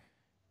there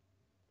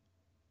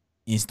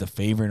is the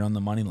favorite on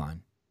the money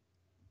line,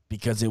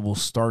 because it will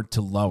start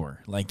to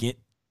lower. Like it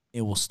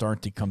will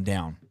start to come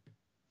down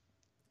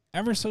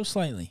ever so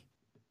slightly.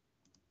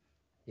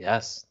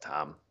 Yes,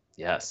 Tom.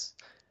 Yes.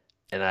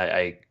 And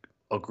I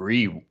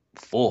agree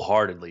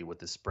full-heartedly with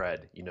the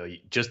spread. You know,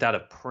 just out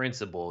of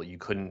principle, you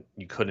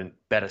couldn't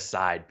bet a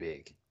side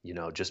big, you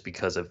know, just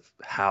because of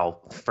how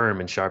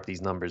firm and sharp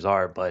these numbers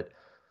are. But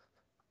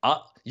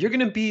you're going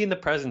to be in the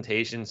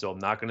presentation, so I'm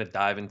not going to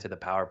dive into the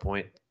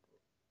PowerPoint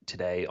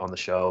today on the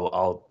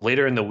show.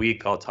 Later in the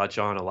week, I'll touch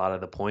on a lot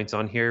of the points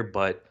on here,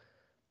 but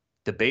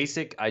the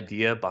basic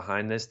idea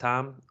behind this,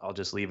 Tom, I'll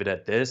just leave it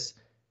at this,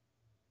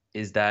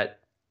 is that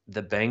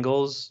the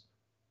Bengals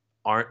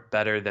aren't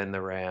better than the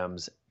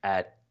Rams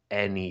at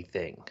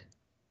anything.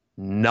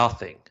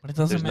 Nothing. But it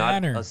doesn't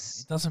matter.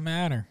 It doesn't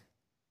matter.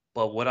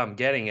 But what I'm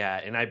getting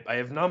at, and I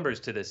have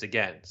numbers to this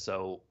again,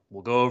 so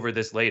we'll go over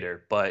this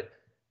later, but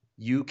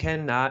you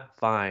cannot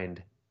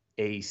find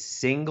a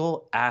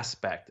single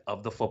aspect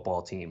of the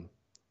football team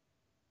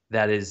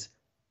that is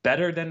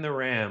better than the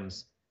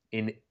Rams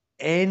in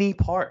any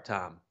part,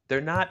 Tom.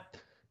 They're not.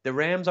 The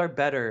Rams are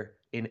better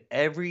in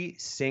every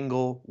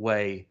single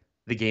way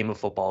the game of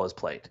football is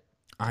played.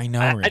 I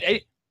know,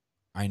 Rick.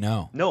 I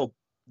know. No,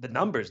 the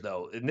numbers,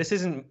 though, and this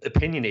isn't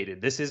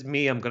opinionated. This is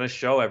me. I'm going to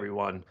show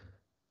everyone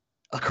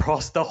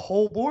across the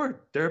whole board.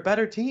 They're a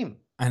better team.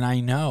 And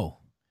I know.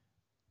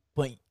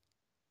 But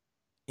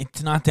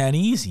it's not that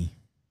easy.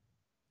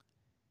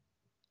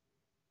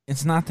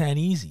 It's not that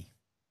easy.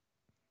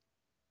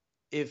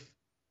 If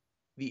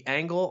the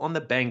angle on the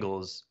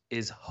Bengals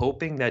is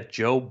hoping that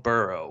Joe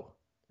Burrow,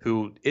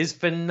 who is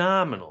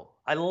phenomenal,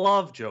 I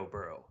love Joe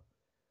Burrow,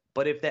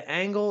 but if the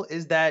angle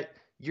is that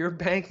you're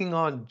banking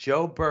on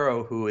Joe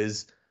Burrow, who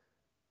is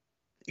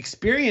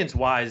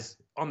experience-wise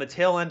on the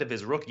tail end of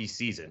his rookie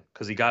season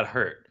because he got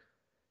hurt,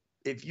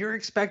 if you're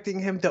expecting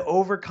him to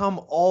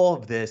overcome all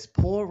of this,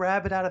 pull a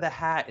rabbit out of the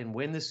hat and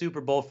win the Super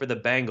Bowl for the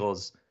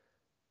Bengals,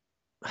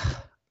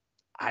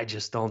 I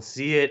just don't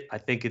see it. I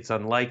think it's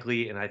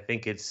unlikely, and I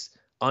think it's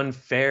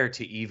unfair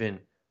to even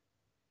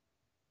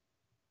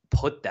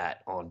put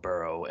that on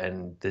Burrow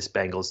and this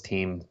Bengals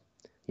team,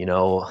 you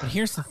know. But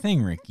here's the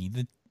thing, Ricky.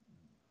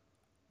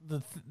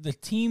 The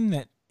team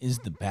that is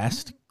the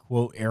best,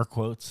 quote, air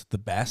quotes, the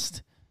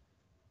best,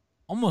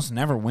 almost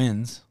never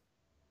wins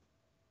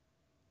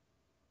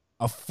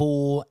a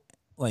full,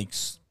 like,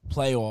 season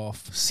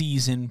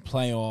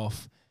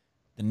playoff.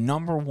 The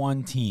number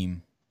one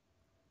team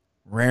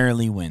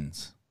rarely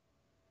wins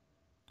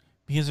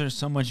because there's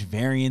so much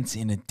variance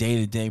in a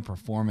day-to-day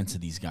performance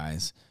of these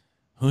guys.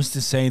 Who's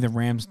to say the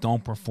Rams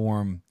don't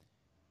perform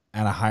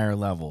at a higher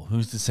level?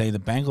 Who's to say the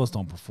Bengals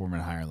don't perform at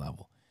a higher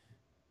level?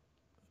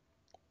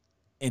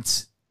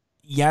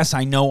 Yes,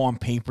 I know on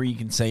paper you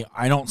can say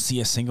I don't see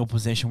a single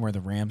position where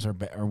the Rams are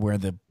or where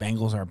the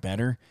Bengals are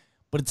better,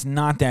 but it's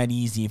not that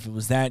easy. If it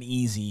was that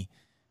easy,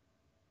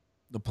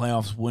 the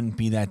playoffs wouldn't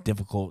be that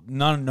difficult.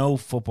 No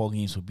football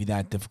games would be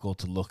that difficult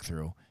to look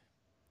through.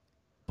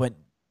 But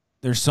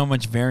there's so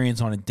much variance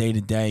on a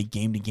day-to-day,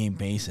 game-to-game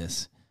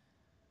basis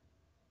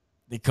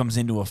that comes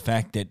into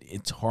effect that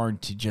it's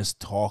hard to just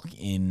talk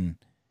in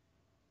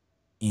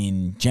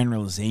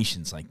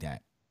generalizations like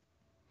that.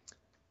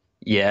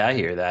 Yeah, I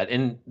hear that.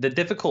 And the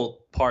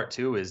difficult part,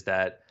 too, is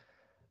that,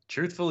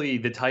 truthfully,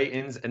 the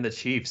Titans and the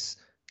Chiefs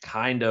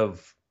kind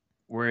of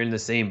were in the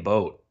same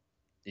boat.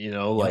 You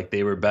know, like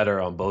they were better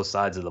on both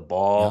sides of the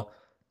ball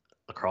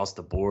across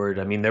the board.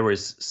 I mean, there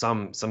was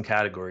some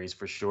categories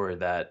for sure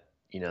that,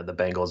 you know, the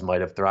Bengals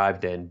might have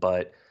thrived in.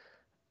 But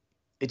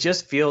it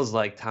just feels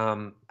like,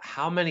 Tom,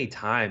 how many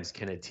times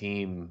can a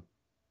team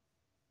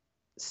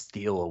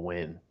steal a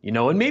win? You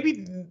know, and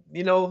maybe,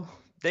 you know,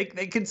 They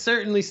could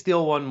certainly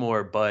steal one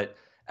more, but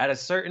at a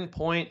certain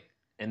point,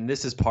 and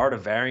this is part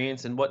of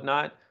variance and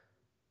whatnot,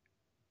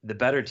 the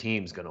better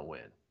team's going to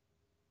win.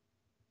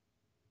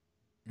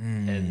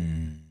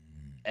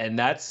 And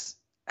that's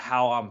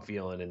how I'm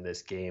feeling in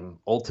this game.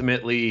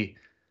 Ultimately,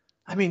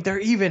 I mean, they're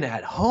even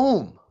at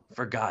home,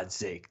 for God's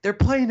sake. They're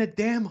playing a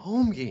damn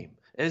home game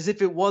as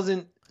if it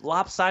wasn't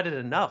lopsided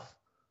enough.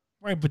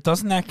 Right, but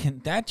doesn't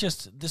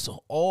this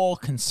all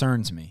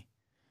concerns me.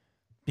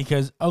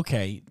 Because,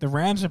 okay, the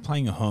Rams are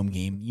playing a home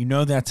game. You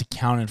know that's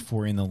accounted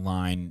for in the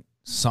line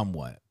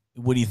somewhat.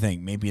 What do you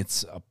think? Maybe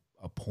it's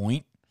a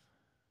point?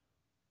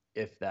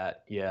 If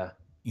that, yeah.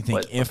 You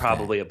think but if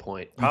probably that. a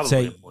point.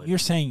 Probably a point. You're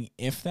saying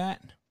if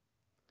that?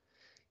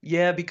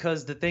 Yeah,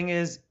 because the thing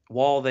is,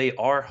 while they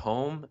are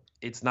home,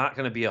 it's not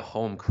going to be a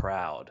home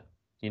crowd.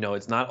 You know,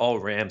 it's not all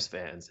Rams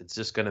fans. It's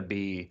just going to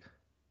be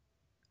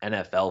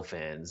NFL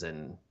fans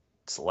and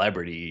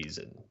celebrities,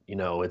 and you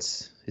know,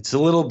 it's a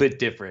little bit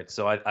different.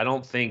 So I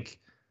don't think,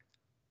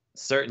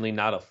 certainly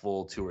not a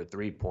full 2 or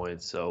 3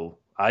 points. So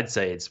I'd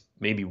say it's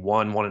maybe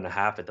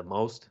 1.5 at the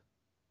most.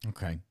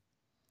 Okay.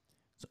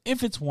 So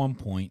if it's 1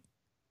 point,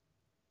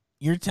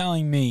 you're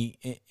telling me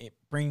it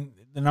bring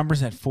the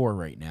numbers at 4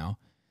 right now.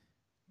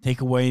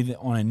 Take away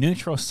on a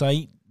neutral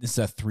site, this is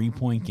a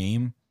 3-point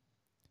game.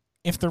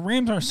 If the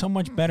Rams are so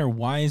much better,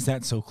 why is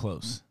that so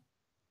close?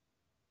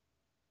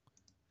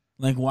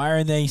 Like, why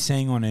are they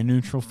saying on a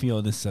neutral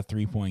field this is a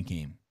 3-point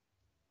game?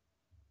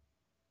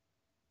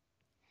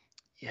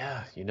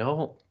 Yeah, you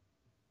know,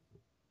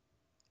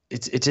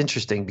 it's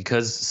interesting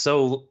because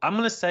so I'm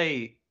gonna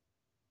say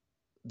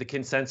the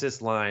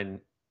consensus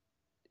line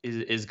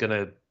is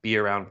gonna be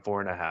around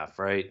 4.5,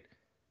 right?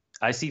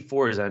 I see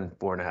 4s and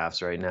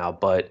 4.5s right now,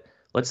 but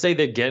let's say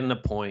they're getting a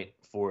point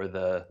for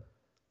the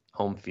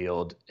home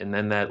field, and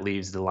then that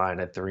leaves the line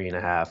at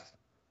 3.5,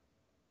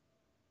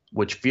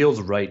 which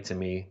feels right to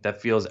me.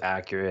 That feels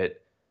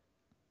accurate.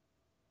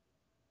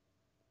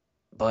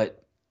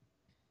 But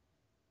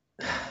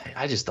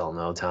I just don't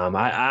know, Tom.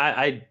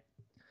 I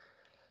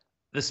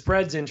the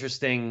spread's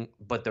interesting,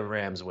 but the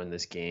Rams win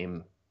this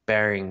game,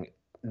 bearing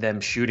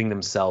them shooting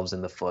themselves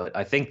in the foot.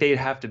 I think they'd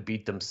have to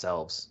beat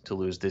themselves to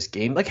lose this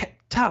game. Like,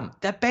 Tom,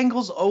 that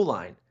Bengals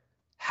O-line,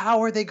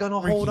 how are they going to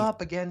hold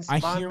up against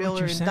Von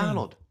Miller and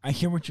Donald? I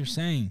hear what you're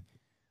saying,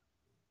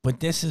 but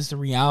this is the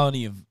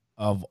reality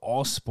of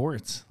all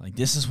sports. Like,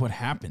 this is what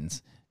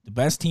happens. The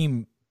best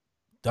team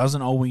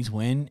doesn't always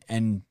win,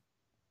 and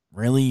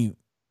really,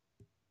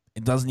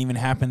 it doesn't even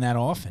happen that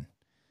often.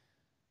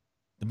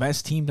 The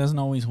best team doesn't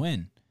always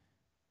win.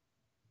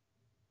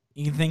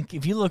 You think,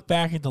 if you look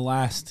back at the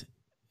last,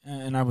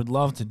 and I would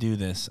love to do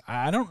this,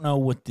 I don't know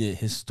what the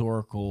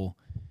historical,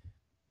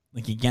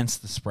 like,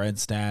 against the spread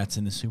stats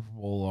in the Super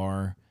Bowl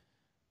are,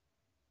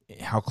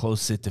 how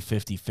close it to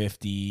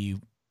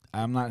 50-50.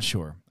 I'm not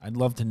sure. I'd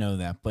love to know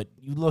that. But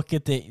you look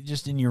at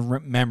just in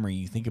your memory,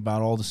 you think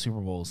about all the Super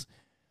Bowls.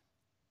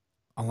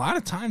 A lot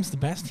of times the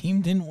best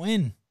team didn't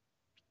win.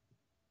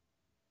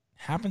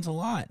 Happens a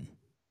lot.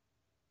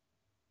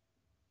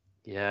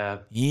 Yeah.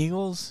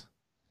 Eagles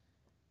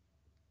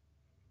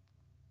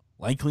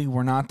likely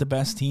were not the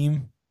best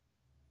team.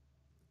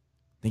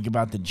 Think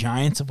about the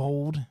Giants of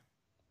old.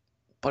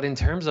 But in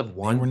terms of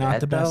one we're not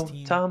the best though,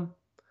 team. Tom,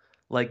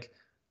 like,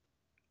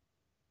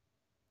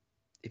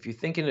 if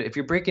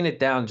you're breaking it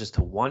down just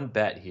to one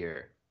bet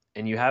here,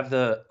 and you have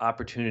the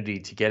opportunity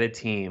to get a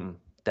team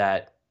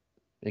that,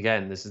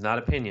 again, this is not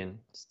opinion,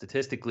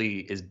 statistically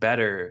is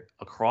better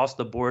across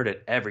the board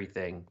at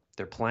everything.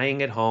 They're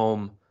playing at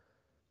home.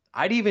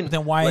 But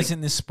then why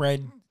isn't this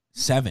spread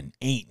 7,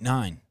 8,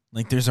 9?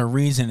 Like, there's a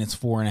reason it's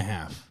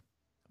 4.5.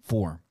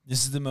 4.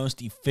 This is the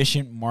most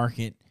efficient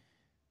market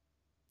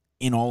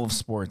in all of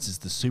sports. Is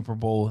the Super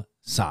Bowl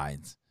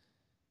sides.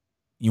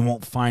 You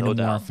won't find a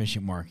more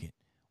efficient market.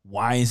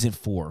 Why is it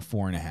 4,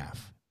 4.5?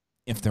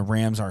 If the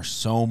Rams are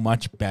so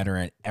much better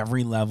at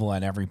every level,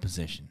 at every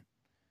position.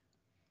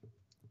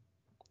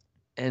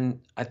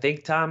 And I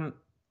think, Tom,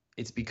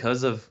 it's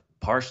because of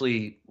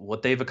partially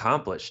what they've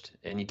accomplished,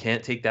 and you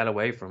can't take that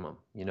away from them.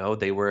 You know,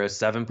 they were a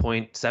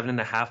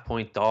 7.5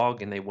 point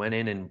dog, and they went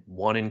in and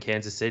won in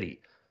Kansas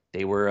City.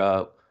 They were,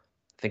 I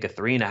think, a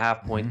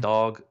 3.5 point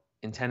dog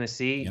in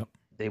Tennessee. Yep.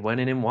 They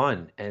went in and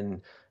won.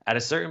 And at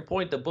a certain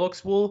point, the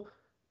books will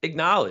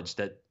acknowledge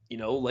that, you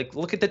know, like,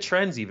 look at the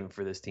trends even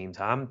for this team,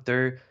 Tom.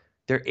 They're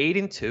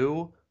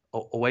 8-2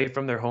 away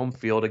from their home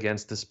field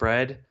against the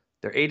spread.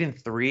 They're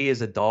 8-3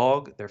 as a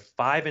dog. They're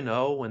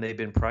 5-0 when they've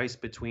been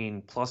priced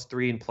between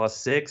 +3 and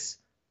 +6.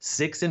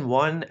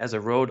 6-1 as a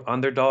road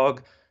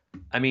underdog.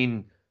 I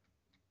mean,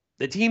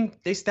 the team,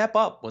 they step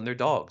up when they're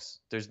dogs.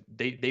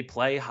 They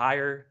play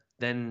higher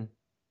than,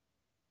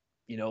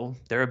 you know,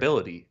 their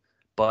ability.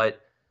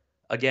 But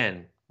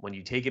again, when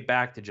you take it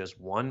back to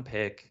just one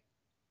pick,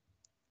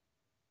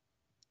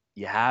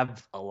 you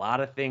have a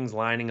lot of things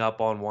lining up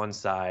on one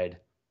side.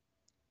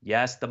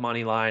 Yes, the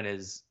money line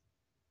is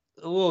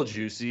a little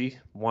juicy,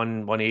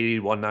 180,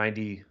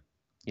 190.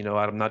 You know,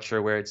 I'm not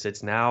sure where it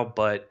sits now,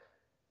 but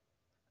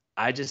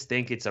I just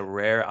think it's a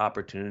rare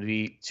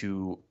opportunity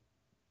to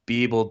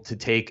be able to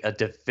take a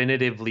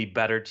definitively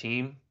better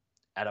team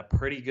at a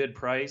pretty good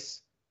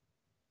price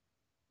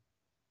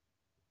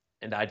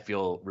and I'd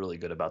feel really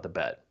good about the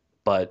bet.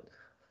 But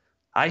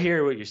I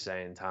hear what you're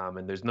saying, Tom,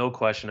 and there's no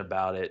question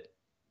about it.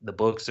 The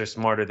books are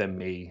smarter than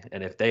me,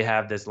 and if they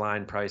have this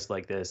line priced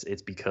like this,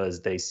 it's because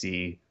they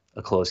see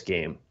a close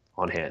game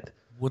on hand.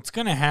 What's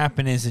going to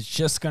happen is it's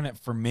just going to,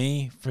 for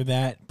me, for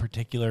that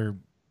particular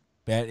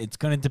bet, it's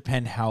going to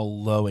depend how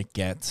low it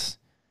gets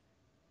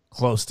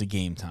close to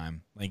game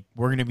time. Like,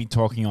 we're going to be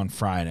talking on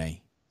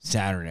Friday,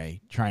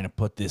 Saturday, trying to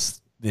put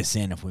this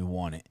in if we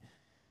want it,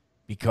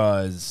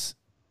 because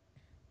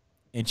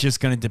it's just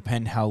going to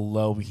depend how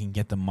low we can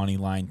get the money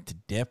line to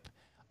dip.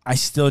 I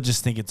still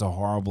just think it's a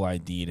horrible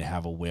idea to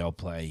have a whale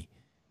play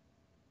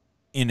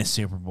in a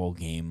Super Bowl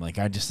game. Like,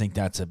 I just think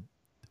that's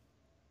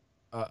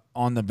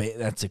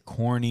that's a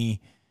corny,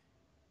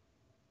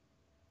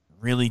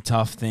 really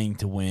tough thing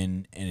to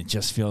win, and it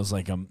just feels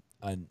like a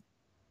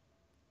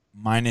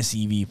minus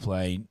EV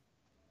play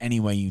any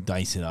way you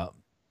dice it up.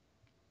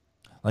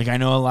 Like, I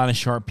know a lot of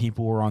sharp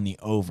people were on the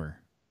over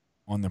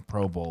on the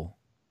Pro Bowl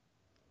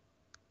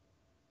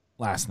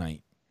last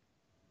night.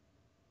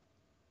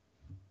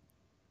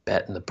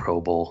 Bet in the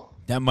Pro Bowl.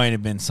 That might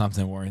have been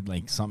something where,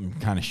 like, something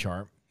kind of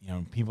sharp. You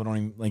know, people don't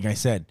even, like I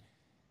said,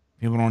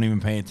 people don't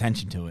even pay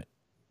attention to it.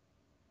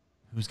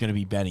 Who's going to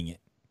be betting it?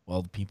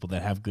 Well, the people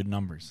that have good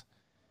numbers.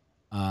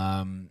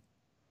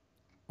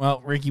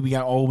 Well, Ricky, we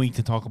got all week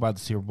to talk about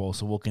the Super Bowl,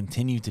 so we'll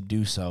continue to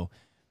do so.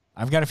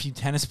 I've got a few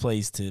tennis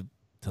plays to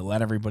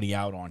let everybody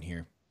out on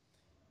here.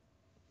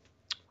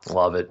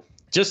 Love it.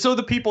 Just so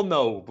the people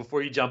know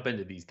before you jump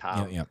into these,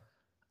 Tom. Yep.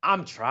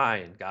 I'm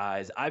trying,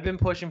 guys. I've been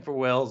pushing for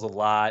whales a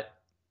lot.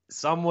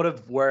 Some would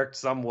have worked,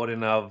 some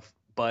wouldn't have,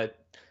 but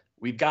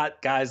we've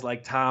got guys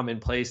like Tom in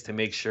place to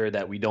make sure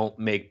that we don't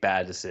make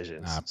bad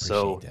decisions. I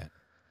appreciate that.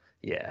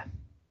 Yeah.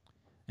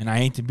 And I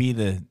hate to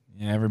be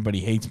everybody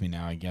hates me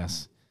now, I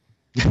guess.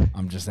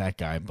 I'm just that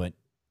guy. But,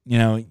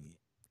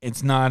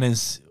 it's not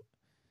as...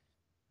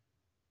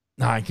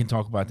 No, I can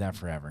talk about that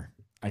forever.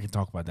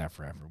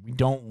 We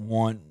don't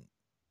want...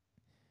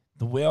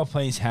 The whale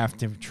plays have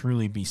to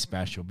truly be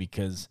special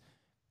because,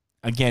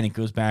 again, it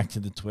goes back to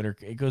the Twitter.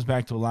 It goes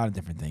back to a lot of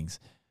different things.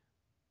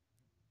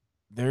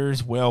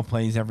 There's whale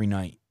plays every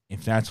night.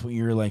 If that's what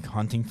you're, like,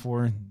 hunting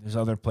for, there's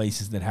other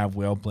places that have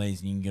whale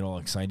plays and you can get all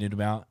excited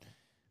about.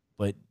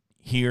 But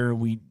here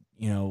we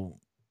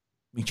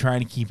try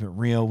to keep it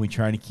real. We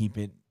try to keep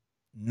it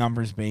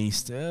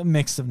numbers-based, a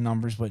mix of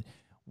numbers. But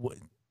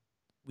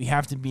we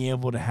have to be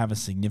able to have a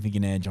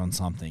significant edge on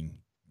something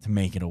to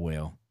make it a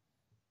whale.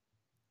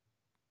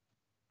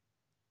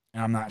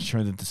 And I'm not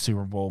sure that the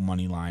Super Bowl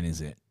money line is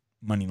it.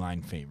 Money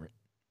line favorite.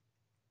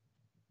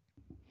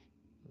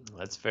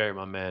 That's fair,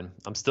 my man.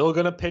 I'm still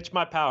going to pitch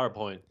my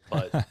PowerPoint,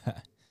 but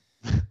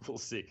we'll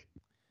see.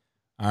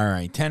 All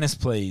right, tennis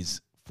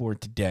plays for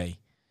today.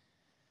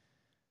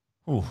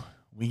 Ooh,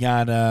 we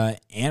got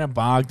Anna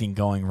Bogdan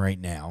going right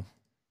now.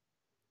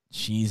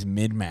 She's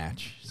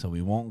mid-match, so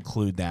we won't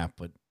include that,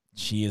 but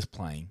she is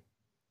playing.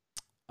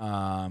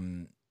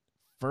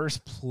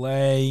 First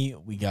play,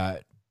 we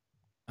got...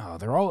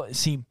 they're all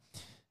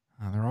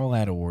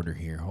out of order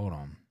here. Hold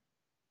on.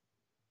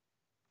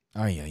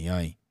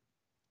 Ay.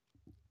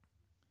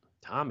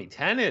 Tommy,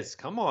 tennis.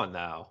 Come on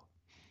now.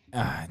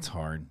 It's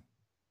hard.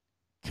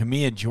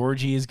 Camilla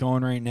Giorgi is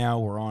going right now.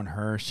 We're on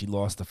her. She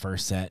lost the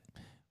first set,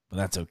 but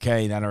that's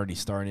okay. That already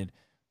started.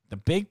 The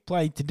big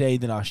play today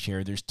that I'll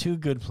share, there's two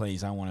good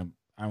plays I want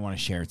to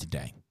share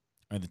today,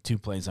 or the two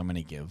plays I'm going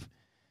to give.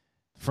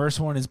 First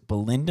one is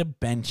Belinda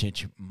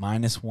Bencic,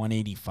 minus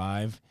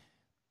 185.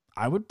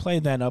 I would play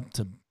that up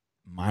to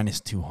minus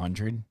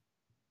 200.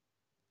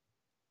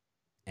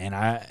 And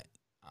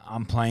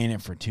I'm playing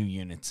it for 2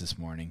 units this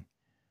morning.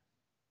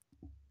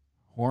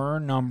 Her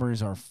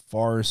numbers are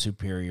far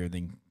superior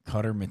than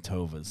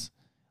Kudermetova's.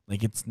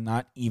 Like, it's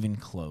not even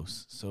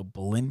close. So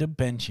Belinda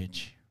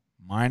Bencic,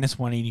 minus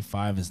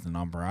 185 is the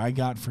number I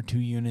got for 2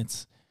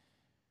 units.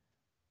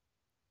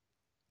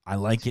 I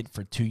like it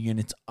for 2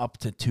 units up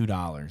to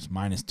 $2,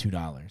 minus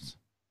 $2.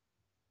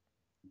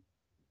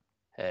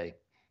 Hey,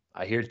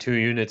 I hear 2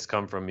 units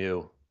come from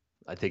you.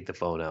 I take the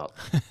phone out.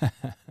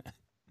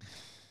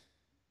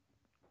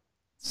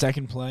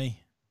 Second play,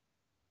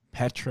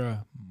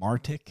 Petra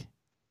Martic,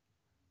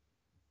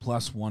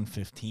 plus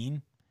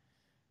 115.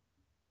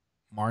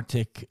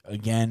 Martic,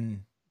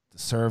 again, the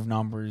serve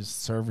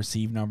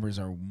receive numbers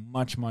are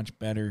much, much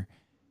better.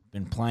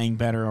 Been playing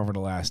better over the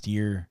last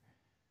year.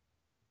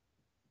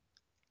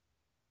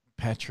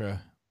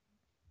 Petra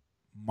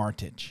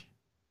Martic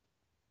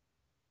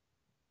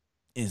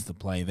is the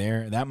play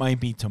there. That might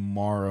be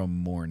tomorrow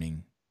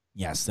morning.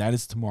 Yes, that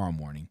is tomorrow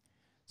morning.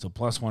 So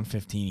plus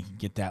 115, you can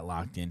get that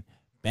locked in.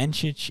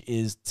 Bencic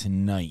is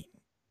tonight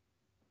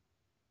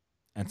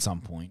at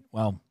some point.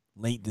 Well,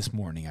 late this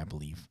morning, I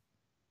believe.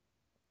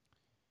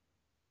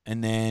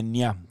 And then,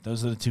 yeah,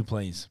 those are the two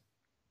plays.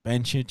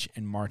 Bencic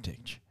and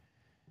Martic.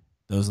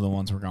 Those are the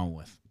ones we're going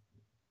with.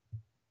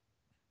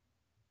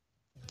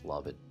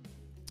 Love it.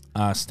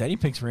 Steady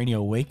Picks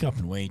Radio, wake up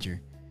and wager.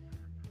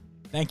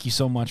 Thank you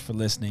so much for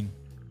listening.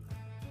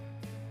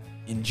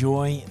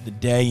 Enjoy the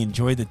day.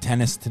 Enjoy the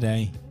tennis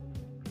today.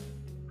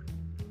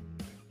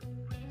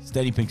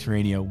 Steady Picks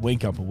Radio.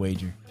 Wake up a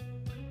wager.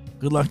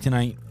 Good luck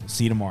tonight. We'll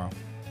see you tomorrow.